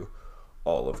to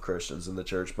all of Christians in the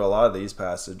church, but a lot of these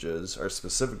passages are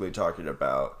specifically talking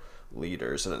about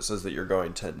leaders, and it says that you're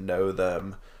going to know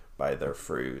them by their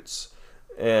fruits.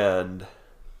 And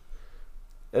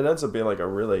it ends up being like a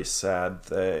really sad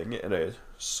thing and a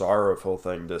sorrowful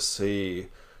thing to see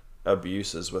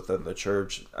abuses within the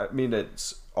church. I mean,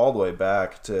 it's all the way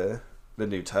back to the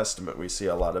New Testament. We see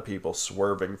a lot of people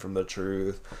swerving from the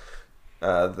truth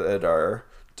that are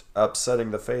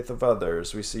upsetting the faith of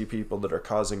others. We see people that are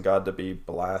causing God to be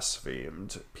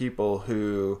blasphemed, people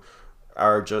who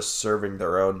are just serving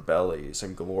their own bellies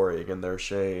and glorying in their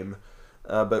shame.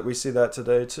 But we see that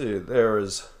today too. There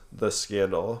is the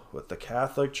scandal with the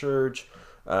Catholic Church.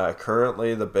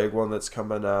 Currently, the big one that's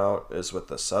coming out is with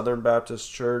the Southern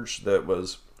Baptist Church that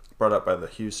was brought up by the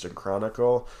Houston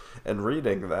Chronicle. And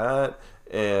reading that,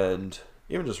 and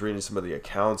even just reading some of the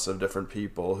accounts of different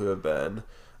people who have been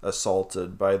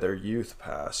assaulted by their youth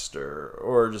pastor,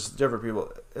 or just different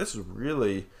people, it's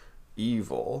really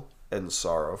evil and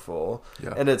sorrowful.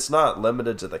 Yeah. And it's not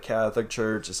limited to the Catholic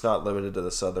Church. It's not limited to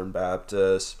the Southern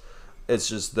Baptist. It's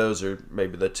just those are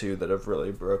maybe the two that have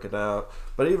really broken out.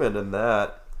 But even in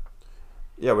that,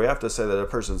 we have to say that a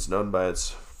person's known by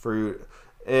its fruit.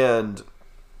 And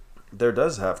there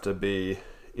does have to be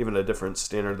even a different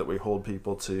standard that we hold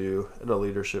people to in a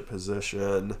leadership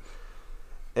position.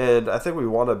 And I think we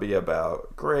want to be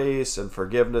about grace and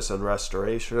forgiveness and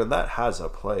restoration, and that has a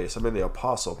place. I mean, the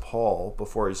Apostle Paul,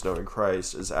 before he's knowing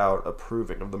Christ, is out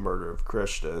approving of the murder of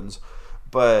Christians.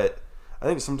 But I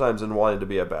think sometimes in wanting to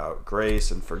be about grace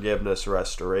and forgiveness,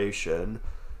 restoration,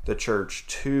 the church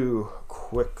too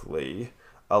quickly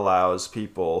allows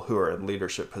people who are in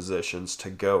leadership positions to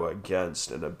go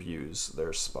against and abuse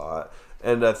their spot.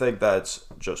 And I think that's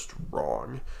just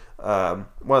wrong. One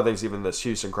of the things, even this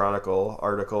Houston Chronicle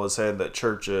article is saying that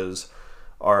churches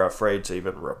are afraid to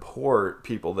even report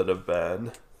people that have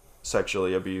been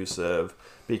sexually abusive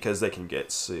because they can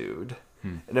get sued.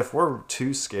 And if we're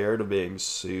too scared of being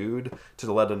sued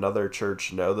to let another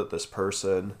church know that this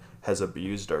person has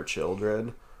abused our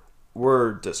children,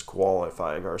 we're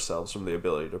disqualifying ourselves from the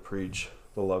ability to preach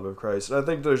the love of Christ. And I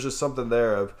think there's just something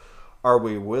there of, are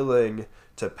we willing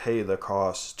to pay the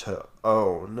cost to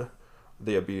own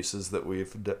the abuses that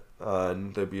we've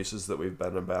done, the abuses that we've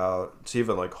been about, to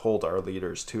even like hold our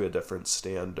leaders to a different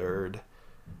standard?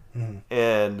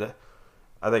 And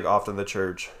I think often the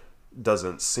church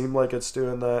doesn't seem like it's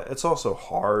doing that. It's also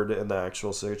hard in the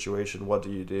actual situation. What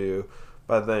do you do?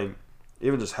 But I think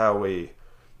even just how we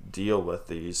deal with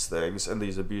these things and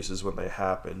these abuses when they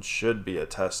happen should be a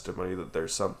testimony that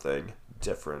there's something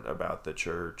different about the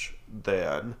church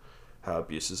than how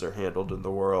abuses are handled in the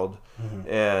world.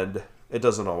 And it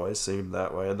doesn't always seem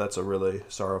that way, and that's a really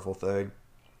sorrowful thing.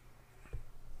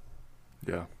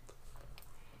 Yeah.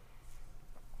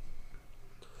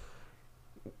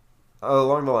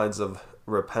 Along the lines of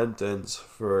repentance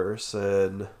for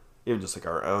sin, even just like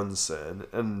our own sin,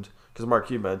 and because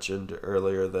Mark, you mentioned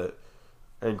earlier that,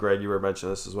 and Greg, you were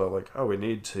mentioning this as well, like, oh, we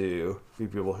need to be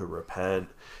people who repent.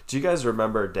 Do you guys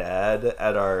remember Dad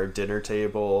at our dinner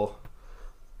table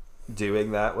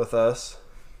doing that with us?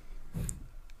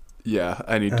 Yeah,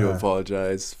 I need to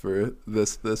apologize for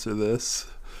this, or this.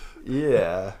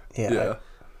 Yeah. Yeah.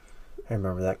 I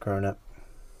remember that growing up.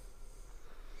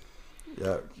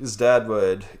 Yeah, his dad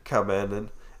would come in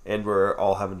and we're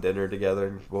all having dinner together,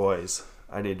 and boys,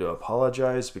 I need to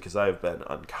apologize because I've been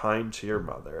unkind to your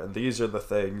mother, and these are the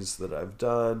things that I've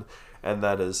done, and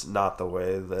that is not the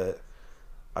way that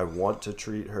I want to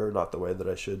treat her, not the way that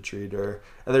I should treat her.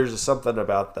 And there's just something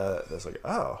about that that's like,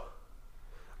 oh,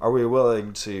 are we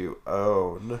willing to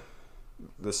own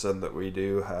the sin that we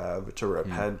do have, to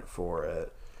repent for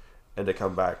it, and to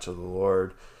come back to the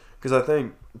Lord? Because I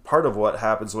think part of what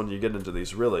happens when you get into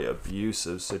these really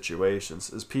abusive situations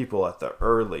is people at the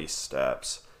early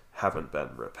steps haven't been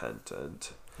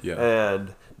repentant. Yeah.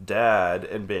 And Dad,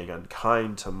 in being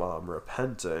unkind to Mom,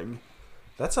 repenting,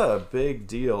 that's a big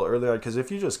deal early on. Because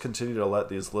if you just continue to let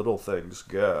these little things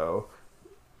go,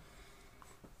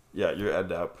 yeah, you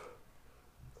end up...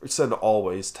 Sin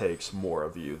always takes more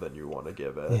of you than you want to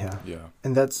give it. Yeah.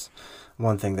 And that's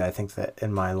one thing that I think that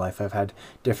in my life I've had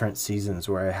different seasons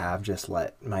where I have just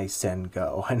let my sin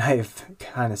go, and I've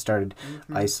kind of started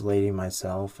isolating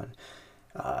myself and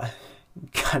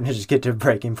kind of just get to a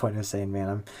breaking point of saying, man,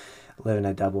 I'm living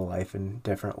a double life in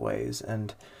different ways.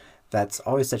 And that's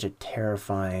always such a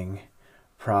terrifying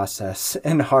process,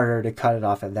 and harder to cut it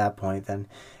off at that point than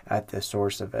at the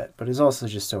source of it. But it's also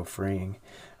just so freeing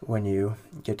when you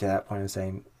get to that point of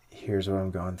saying, here's what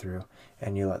I'm going through,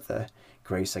 and you let the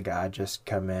grace of God just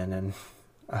come in and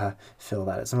fill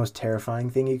that. It's the most terrifying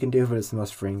thing you can do, but it's the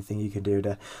most freeing thing you can do,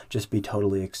 to just be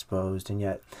totally exposed. And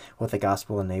yet what the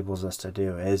gospel enables us to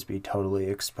do is be totally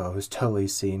exposed, totally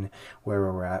seen where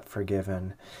we're at,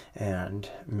 forgiven, and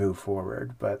move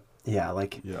forward. But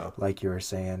like you were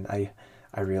saying,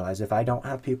 I realize if I don't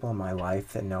have people in my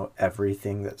life that know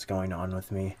everything that's going on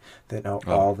with me, that know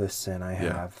all the sin I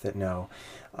have, that know,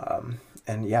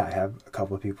 and I have a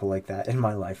couple of people like that in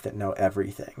my life that know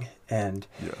everything. And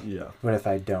but if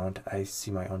I don't, I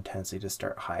see my own tendency to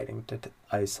start hiding, to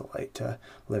isolate, to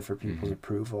live for people's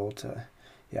approval,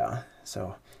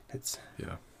 so it's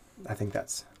I think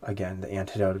that's, again, the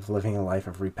antidote of living a life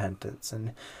of repentance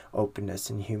and openness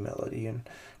and humility and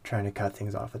trying to cut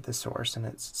things off at the source. And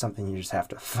it's something you just have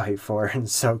to fight for, and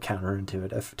so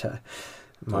counterintuitive to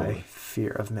my fear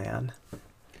of man.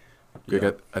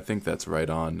 Greg, I think that's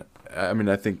right on. I mean,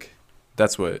 I think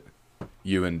that's what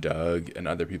you and Doug and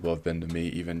other people have been to me,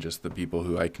 even just the people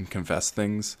who I can confess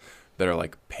things that are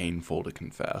like painful to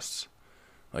confess.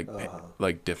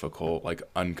 Like difficult, like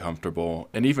uncomfortable,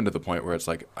 and even to the point where it's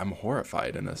like I'm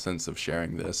horrified in a sense of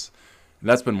sharing this. And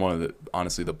that's been one of the,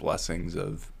 honestly, the blessings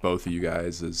of both of you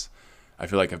guys, is I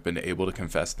feel like I've been able to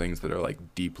confess things that are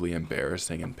like deeply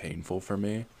embarrassing and painful for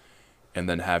me, and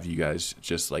then have you guys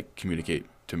just like communicate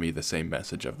to me the same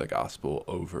message of the gospel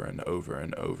over and over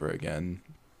and over again.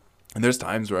 And there's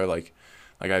times where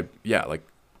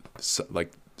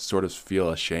sort of feel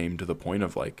ashamed to the point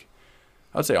of like,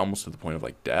 I would say almost to the point of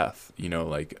like death, you know,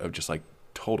 like of just like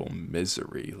total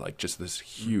misery, like just this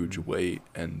huge weight,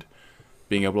 and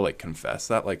being able to like confess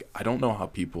that. Like, I don't know how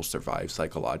people survive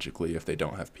psychologically if they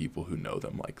don't have people who know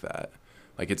them like that.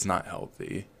 Like, it's not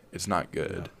healthy. It's not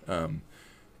good. Yeah.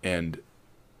 And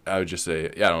I would just say,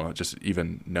 I don't know, just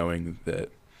even knowing that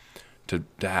to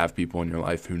have people in your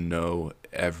life who know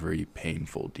every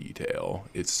painful detail,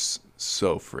 it's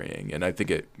so freeing. And I think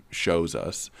it shows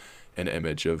us an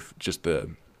image of just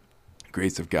the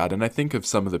grace of God. And I think of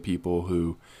some of the people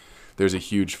who, there's a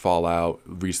huge fallout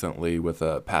recently with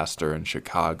a pastor in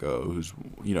Chicago who's,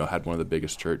 you know, had one of the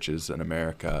biggest churches in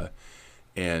America.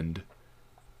 And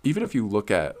even if you look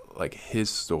at like his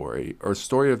story or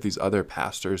story of these other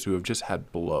pastors who have just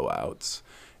had blowouts,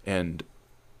 and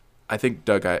I think,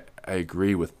 Doug, I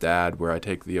agree with Dad where I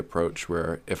take the approach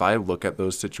where if I look at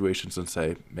those situations and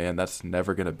say, man, that's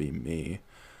never going to be me,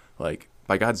 like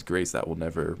by God's grace, that will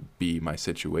never be my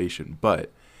situation. But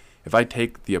if I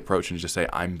take the approach and just say,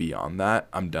 I'm beyond that,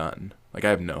 I'm done. Like, I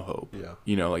have no hope. Yeah.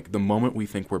 You know, like the moment we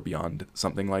think we're beyond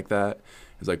something like that,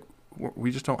 it's like,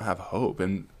 we just don't have hope.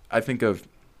 And I think of,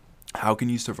 how can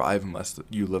you survive unless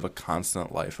you live a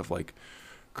constant life of like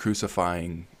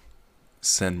crucifying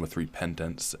sin with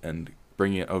repentance and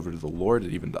bringing it over to the Lord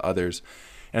and even to others?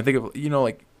 And I think of, you know,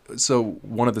 like, so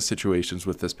one of the situations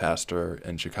with this pastor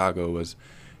in Chicago was,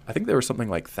 I think there were something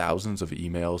like thousands of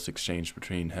emails exchanged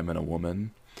between him and a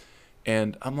woman.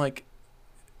 And I'm like,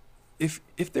 if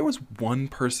there was one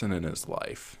person in his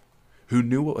life who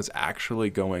knew what was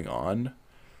actually going on,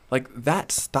 like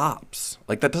that stops.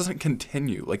 Like that doesn't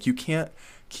continue. Like you can't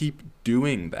keep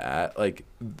doing that. Like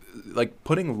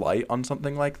putting light on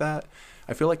something like that,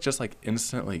 I feel like just like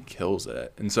instantly kills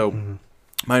it. And so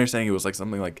my understanding, it was like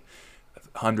something like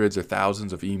hundreds or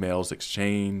thousands of emails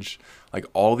exchanged, like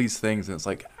all these things. And it's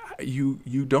like,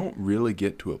 you don't really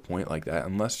get to a point like that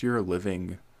unless you're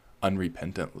living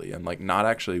unrepentantly and like not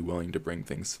actually willing to bring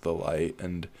things to the light.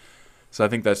 And so I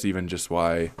think that's even just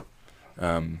why,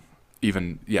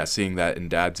 seeing that in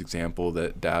Dad's example,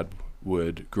 that Dad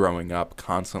would growing up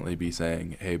constantly be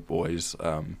saying, hey boys,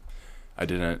 I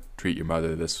didn't treat your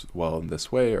mother this well in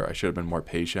this way, or I should have been more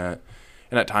patient.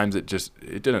 And at times it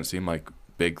didn't seem like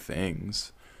big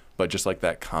things, but just like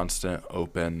that constant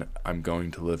open, I'm going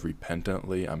to live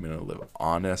repentantly, I'm going to live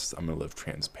honest, I'm going to live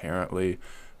transparently,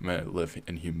 I'm going to live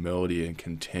in humility and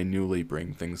continually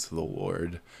bring things to the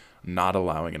Lord, not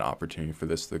allowing an opportunity for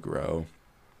this to grow.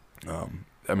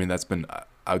 I mean, that's been,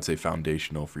 I would say,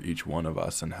 foundational for each one of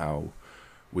us and how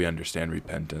we understand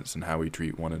repentance and how we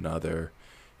treat one another,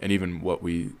 and even what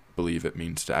we believe it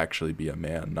means to actually be a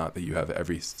man. Not that you have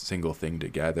every single thing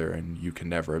together and you can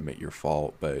never admit your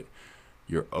fault, but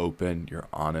you're open, you're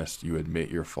honest, you admit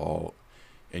your fault,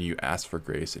 and you ask for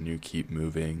grace and you keep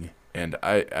moving. And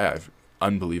I have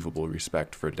unbelievable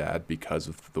respect for Dad because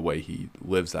of the way he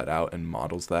lives that out and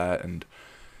models that. And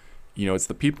you know, it's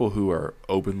the people who are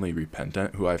openly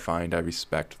repentant who I find I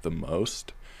respect the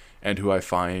most and who I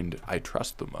find I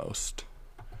trust the most,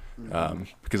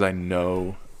 because I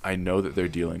know that they're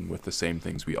dealing with the same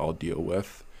things we all deal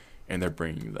with, and they're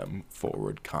bringing them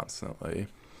forward constantly.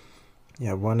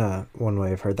 Yeah, one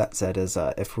way I've heard that said is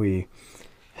if we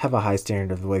have a high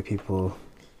standard of the way people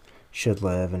should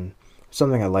live, and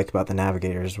something I like about the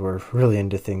Navigators, we're really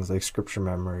into things like scripture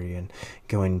memory and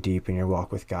going deep in your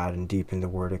walk with God and deep in the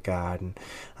Word of God and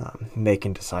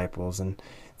making disciples, and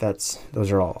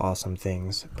those are all awesome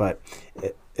things. But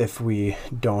if we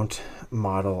don't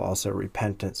model also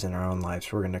repentance in our own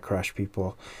lives, we're going to crush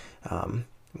people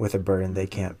with a burden they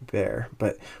can't bear.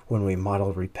 But when we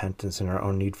model repentance and our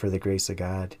own need for the grace of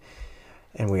God,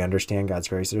 and we understand God's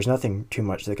grace, there's nothing too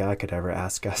much that God could ever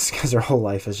ask us, because our whole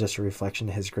life is just a reflection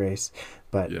of His grace.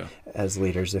 But as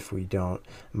leaders, if we don't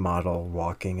model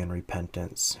walking in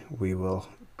repentance, we will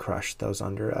crush those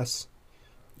under us.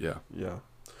 Yeah.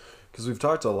 Because we've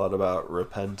talked a lot about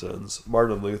repentance.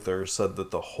 Martin Luther said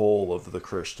that the whole of the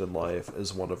Christian life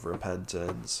is one of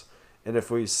repentance. And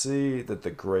if we see that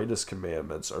the greatest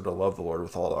commandments are to love the Lord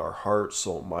with all our heart,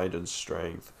 soul, mind, and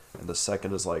strength, and the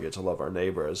second is like it, to love our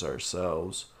neighbor as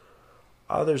ourselves,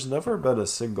 there's never been a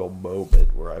single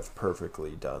moment where I've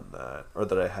perfectly done that, or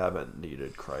that I haven't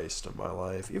needed Christ in my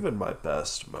life. Even my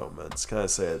best moments, can I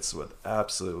say it's with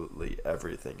absolutely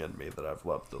everything in me that I've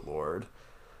loved the Lord?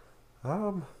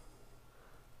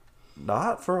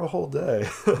 Not for a whole day.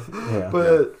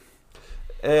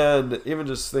 And even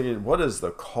just thinking, what is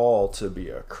the call to be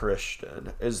a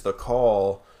Christian? Is the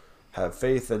call have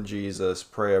faith in Jesus,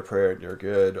 pray a prayer and you're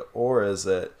good? Or is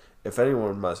it, if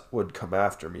anyone would come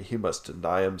after me, he must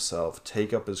deny himself,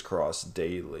 take up his cross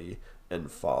daily, and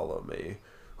follow me?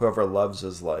 Whoever loves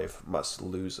his life must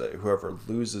lose it. Whoever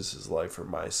loses his life for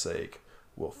my sake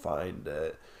will find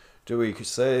it. Do we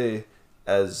say,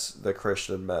 as the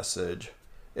Christian message,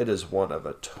 it is one of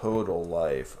a total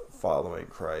life following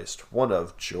Christ, one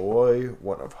of joy,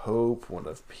 one of hope, one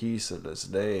of peace in his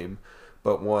name,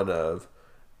 but one of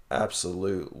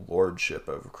absolute lordship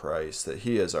of Christ, that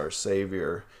he is our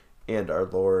Savior and our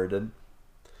Lord. And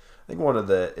I think one of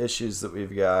the issues that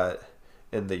we've got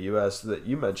in the U.S. that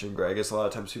you mentioned, Greg, is a lot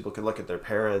of times people can look at their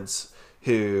parents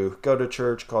who go to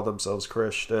church, call themselves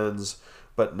Christians,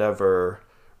 but never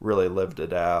really lived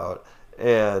it out.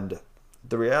 And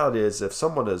the reality is, if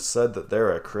someone has said that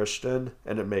they're a Christian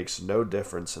and it makes no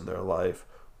difference in their life,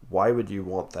 why would you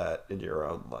want that in your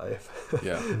own life?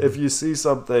 Yeah. If you see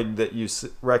something that you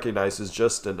recognize as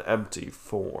just an empty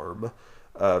form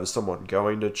of someone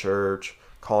going to church,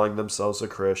 calling themselves a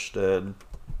Christian,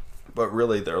 but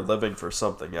really they're living for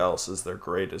something else as their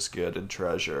greatest good and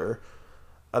treasure,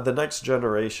 the next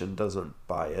generation doesn't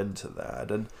buy into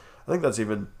that. And I think that's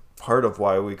even part of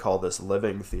why we call this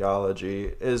living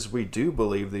theology, is we do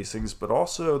believe these things, but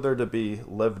also they're to be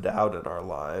lived out in our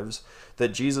lives. That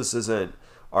Jesus isn't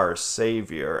our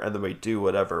Savior and then we do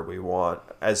whatever we want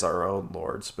as our own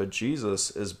lords, but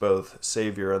Jesus is both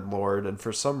Savior and Lord. And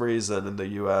for some reason in the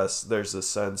U.S., there's this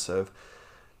sense of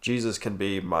Jesus can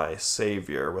be my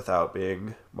Savior without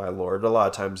being my Lord. A lot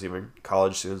of times even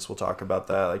college students will talk about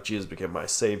that, like Jesus became my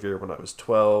Savior when I was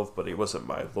 12, but he wasn't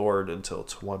my Lord until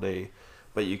 20.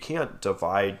 But you can't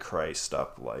divide Christ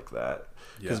up like that.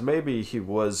 Because maybe he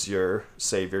was your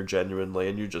Savior genuinely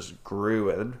and you just grew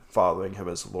in following him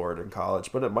as Lord in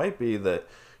college. But it might be that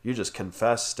you just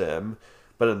confessed him,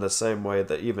 but in the same way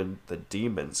that even the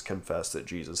demons confess that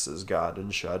Jesus is God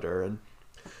and shudder. And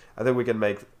I think we can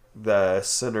make the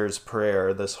sinner's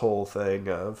prayer this whole thing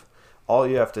of all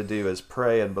you have to do is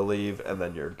pray and believe and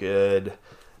then you're good.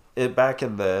 Back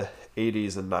in the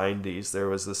 80s and 90s, there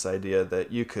was this idea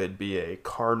that you could be a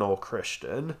carnal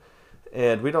Christian.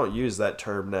 And we don't use that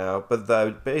term now, but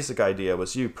the basic idea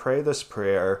was you pray this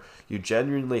prayer, you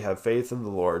genuinely have faith in the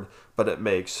Lord, but it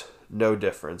makes no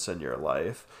difference in your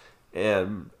life.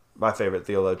 And my favorite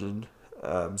theologian,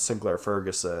 Sinclair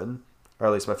Ferguson, or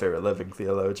at least my favorite living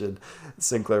theologian,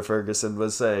 Sinclair Ferguson,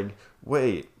 was saying,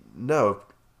 wait, no,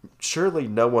 surely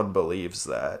no one believes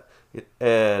that.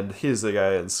 And he's the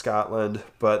guy in Scotland,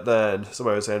 but then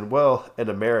somebody was saying, well, in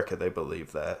America they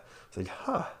believe that. It's like,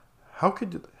 how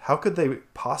could they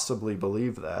possibly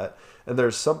believe that? And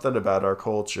there's something about our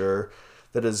culture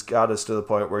that has got us to the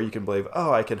point where you can believe,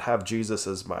 oh, I can have Jesus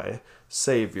as my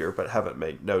Savior, but have it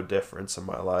make no difference in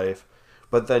my life.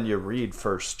 But then you read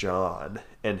 1 John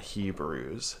and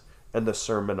Hebrews and the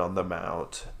Sermon on the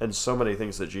Mount and so many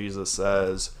things that Jesus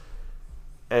says,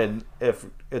 and if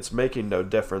it's making no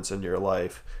difference in your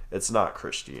life, it's not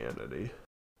Christianity.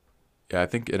 Yeah, I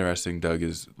think interesting, Doug,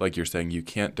 is like you're saying, you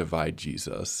can't divide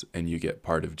Jesus and you get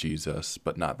part of Jesus,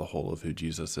 but not the whole of who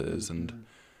Jesus is. And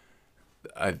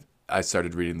I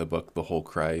started reading the book, The Whole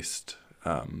Christ,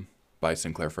 by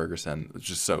Sinclair Ferguson. It's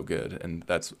just so good. And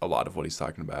that's a lot of what he's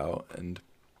talking about, and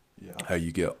how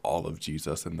you get all of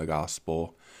Jesus in the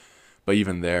gospel. But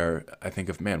even there, I think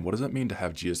of, man, what does it mean to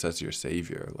have Jesus as your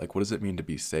Savior? Like, what does it mean to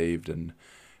be saved? And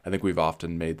I think we've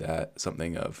often made that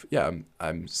something of, yeah,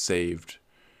 I'm saved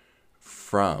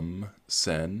from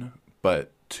sin,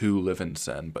 but to live in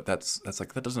sin. But that's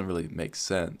like, that doesn't really make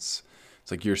sense.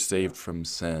 It's like you're saved from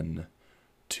sin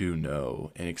to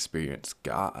know and experience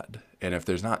God. And if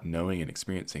there's not knowing and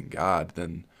experiencing God,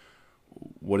 then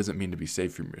what does it mean to be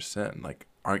saved from your sin? Like,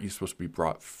 aren't you supposed to be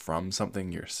brought from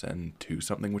something, your sin, to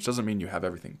something? Which doesn't mean you have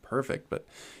everything perfect, but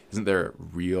isn't there a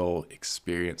real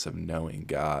experience of knowing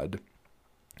God?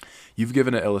 You've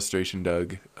given an illustration,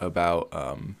 Doug, about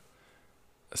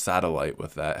a satellite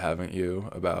with that, haven't you?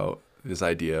 About this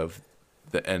idea of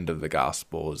the end of the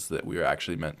gospel is that we are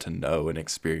actually meant to know and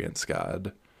experience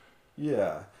God.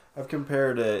 Yeah, I've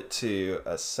compared it to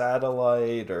a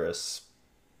satellite or a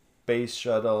space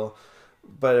shuttle.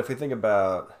 But if we think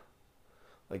about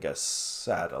like a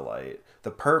satellite,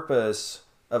 the purpose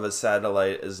of a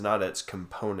satellite is not its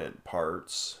component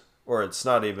parts, or it's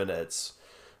not even its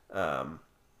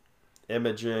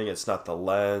imaging, it's not the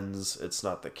lens, it's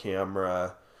not the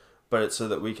camera, but it's so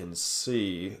that we can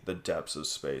see the depths of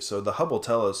space. So the Hubble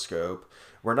telescope,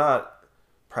 we're not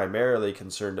primarily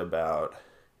concerned about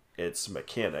its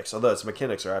mechanics, although its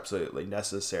mechanics are absolutely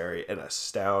necessary and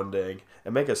astounding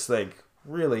and make us think,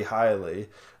 really highly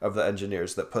of the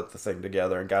engineers that put the thing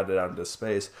together and got it out into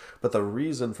space. But the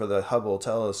reason for the Hubble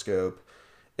telescope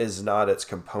is not its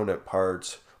component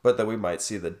parts, but that we might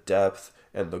see the depth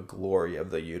and the glory of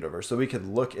the universe. So we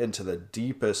can look into the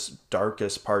deepest,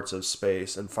 darkest parts of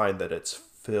space and find that it's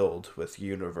filled with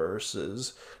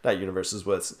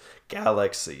with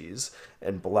galaxies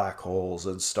and black holes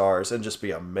and stars, and just be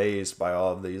amazed by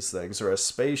all of these things. Or a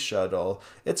space shuttle,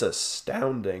 it's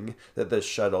astounding that this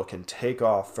shuttle can take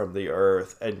off from the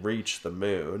Earth and reach the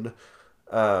moon.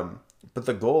 But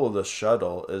the goal of the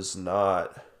shuttle is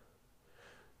not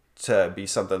to be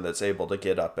something that's able to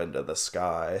get up into the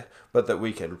sky, but that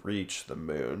we can reach the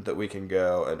moon, that we can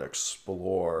go and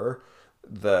explore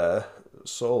the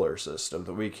solar system,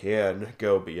 that we can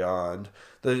go beyond.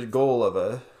 The goal of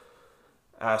a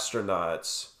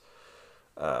astronaut's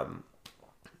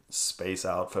space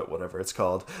outfit, whatever it's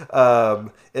called,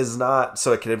 is not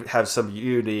so it can have some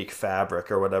unique fabric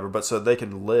or whatever, but so they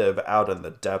can live out in the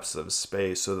depths of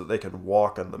space, so that they can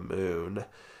walk on the moon.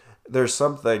 There's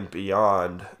something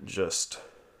beyond just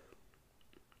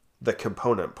the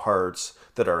component parts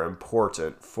that are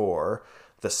important for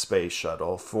the space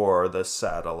shuttle, for the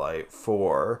satellite,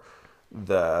 for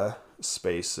the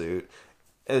spacesuit.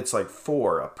 It's like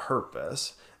for a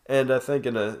purpose. And I think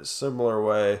in a similar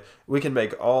way, we can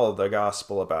make all of the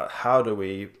gospel about how do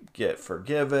we get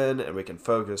forgiven, and we can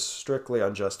focus strictly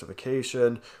on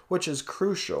justification, which is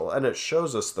crucial, and it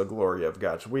shows us the glory of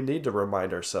God. We need to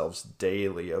remind ourselves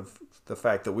daily of the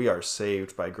fact that we are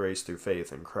saved by grace through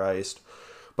faith in Christ.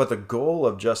 But the goal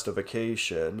of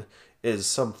justification is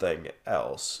something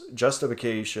else.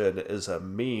 Justification is a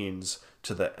means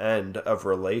to the end of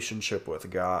relationship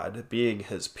with God, being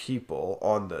his people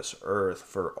on this earth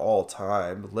for all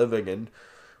time, living in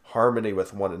harmony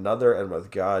with one another and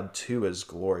with God to his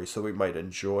glory, so we might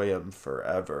enjoy him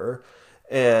forever.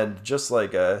 And just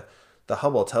like the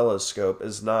Hubble telescope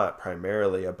is not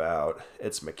primarily about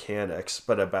its mechanics,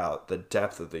 but about the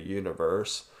depth of the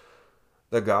universe,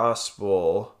 the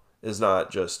gospel is not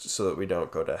just so that we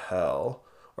don't go to hell,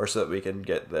 or so that we can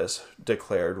get this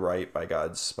declared right by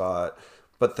God's spot,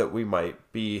 but that we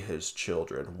might be his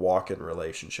children, walk in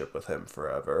relationship with him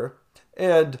forever.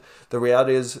 And the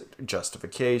reality is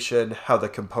justification, how the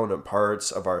component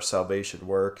parts of our salvation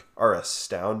work are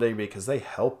astounding because they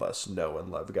help us know and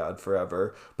love God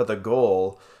forever. But the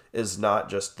goal is not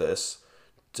just this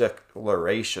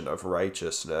declaration of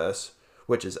righteousness,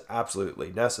 which is absolutely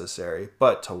necessary,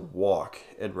 but to walk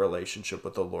in relationship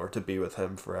with the Lord, to be with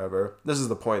him forever. This is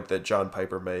the point that John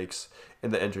Piper makes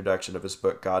in the introduction of his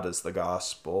book, God is the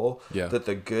Gospel, that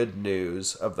the good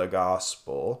news of the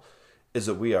gospel is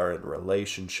that we are in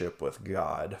relationship with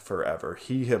God forever.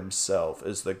 He himself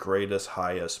is the greatest,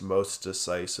 highest, most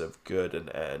decisive good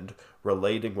and end,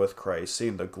 relating with Christ,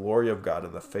 seeing the glory of God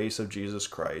in the face of Jesus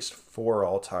Christ for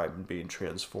all time, and being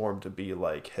transformed to be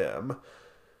like him.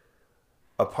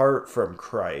 Apart from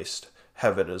Christ,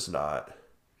 heaven is not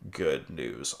good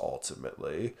news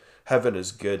ultimately. Heaven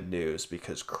is good news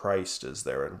because Christ is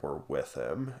there and we're with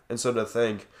him. And so to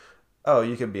think, oh,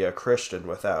 you can be a Christian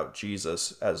without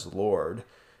Jesus as Lord,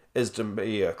 is to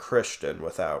be a Christian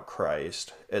without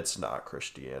Christ. It's not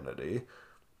Christianity.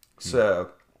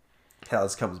 So how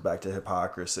this comes back to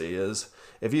hypocrisy is,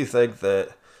 if you think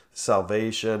that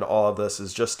salvation, all of this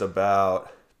is just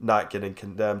about not getting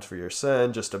condemned for your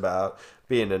sin, just about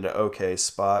being in an okay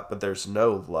spot, but there's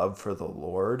no love for the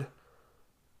Lord,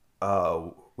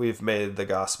 we've made the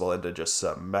gospel into just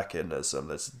some mechanism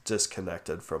that's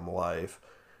disconnected from life,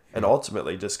 and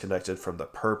ultimately disconnected from the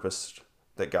purpose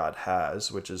that God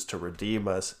has, which is to redeem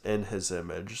us in his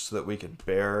image so that we can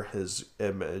bear his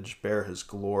image, bear his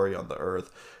glory on the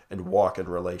earth, and walk in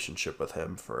relationship with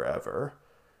him forever.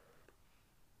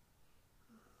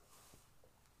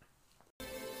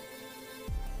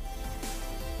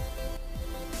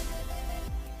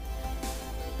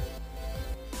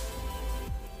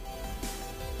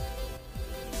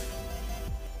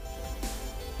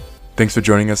 Thanks for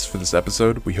joining us for this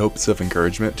episode. We hope it's of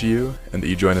encouragement to you, and that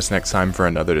you join us next time for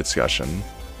another discussion.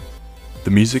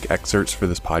 The music excerpts for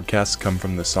this podcast come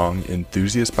from the song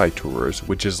Enthusiast by Tours,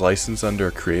 which is licensed under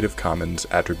a Creative Commons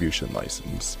Attribution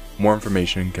license. More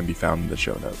information can be found in the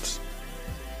show notes.